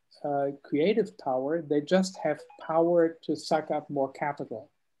real creative power. They just have power to suck up more capital.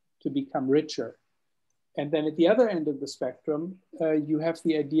 to become richer. And then at the other end of the spectrum, you have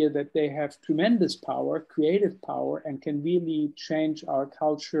the idea that they have tremendous power, creative power, and can really change our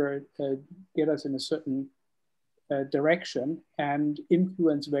culture, get us in a certain direction, and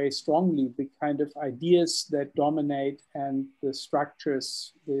influence very strongly the kind of ideas that dominate and the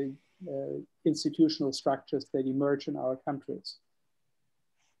structures, the institutional structures that emerge in our countries.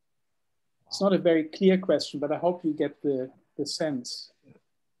 It's not a very clear question, but I hope you get the sense.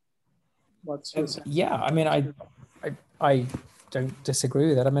 What's your sense? Yeah, I mean, I don't disagree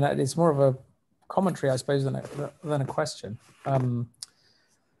with that. I mean, it's more of a commentary, I suppose, than a question.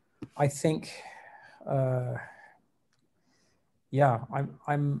 I think, yeah,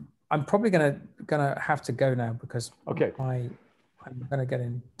 I'm probably gonna have to go now because okay, I'm gonna get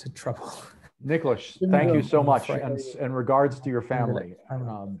into trouble. Nicholas, thank you so much, and regards to your family.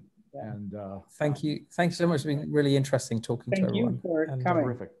 Thank you so much. It's been really interesting talking to everyone. Thank you for coming.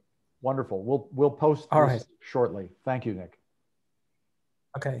 Terrific, wonderful. We'll post all this right shortly. Thank you, Nick.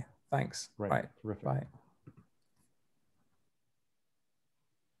 Okay, thanks. Right. Terrific. Bye.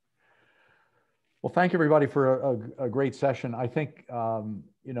 Well, thank you everybody for a great session. I think,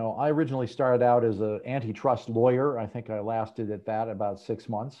 you know, I originally started out as an antitrust lawyer. I think I lasted at that about 6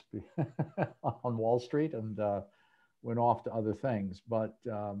 months on Wall Street and went off to other things. But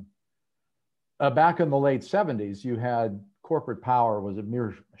back in the late 70s, you had corporate power was a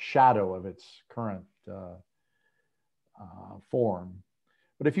mere shadow of its current form.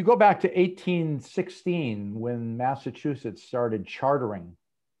 But if you go back to 1816, when Massachusetts started chartering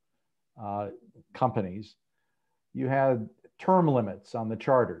companies, you had term limits on the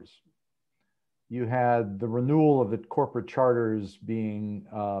charters. You had the renewal of the corporate charters being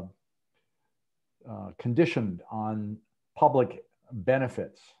conditioned on public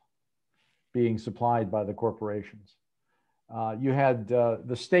benefits being supplied by the corporations. You had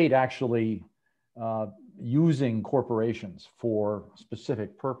the state actually using corporations for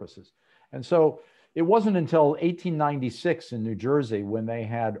specific purposes. And so it wasn't until 1896 in New Jersey when they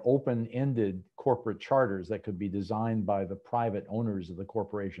had open-ended corporate charters that could be designed by the private owners of the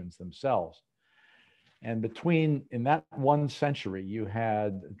corporations themselves. And in that 1 century, you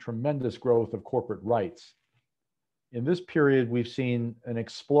had tremendous growth of corporate rights. In this period, we've seen an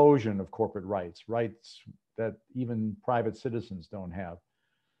explosion of corporate rights that even private citizens don't have,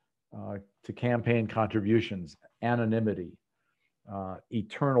 to campaign contributions, anonymity,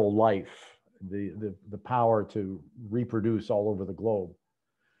 eternal life, the power to reproduce all over the globe.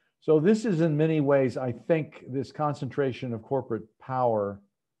 So this is in many ways, I think this concentration of corporate power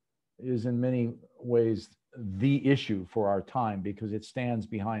is in many ways the issue for our time, because it stands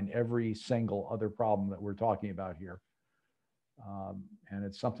behind every single other problem that we're talking about here. And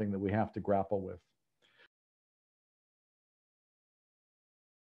it's something that we have to grapple with.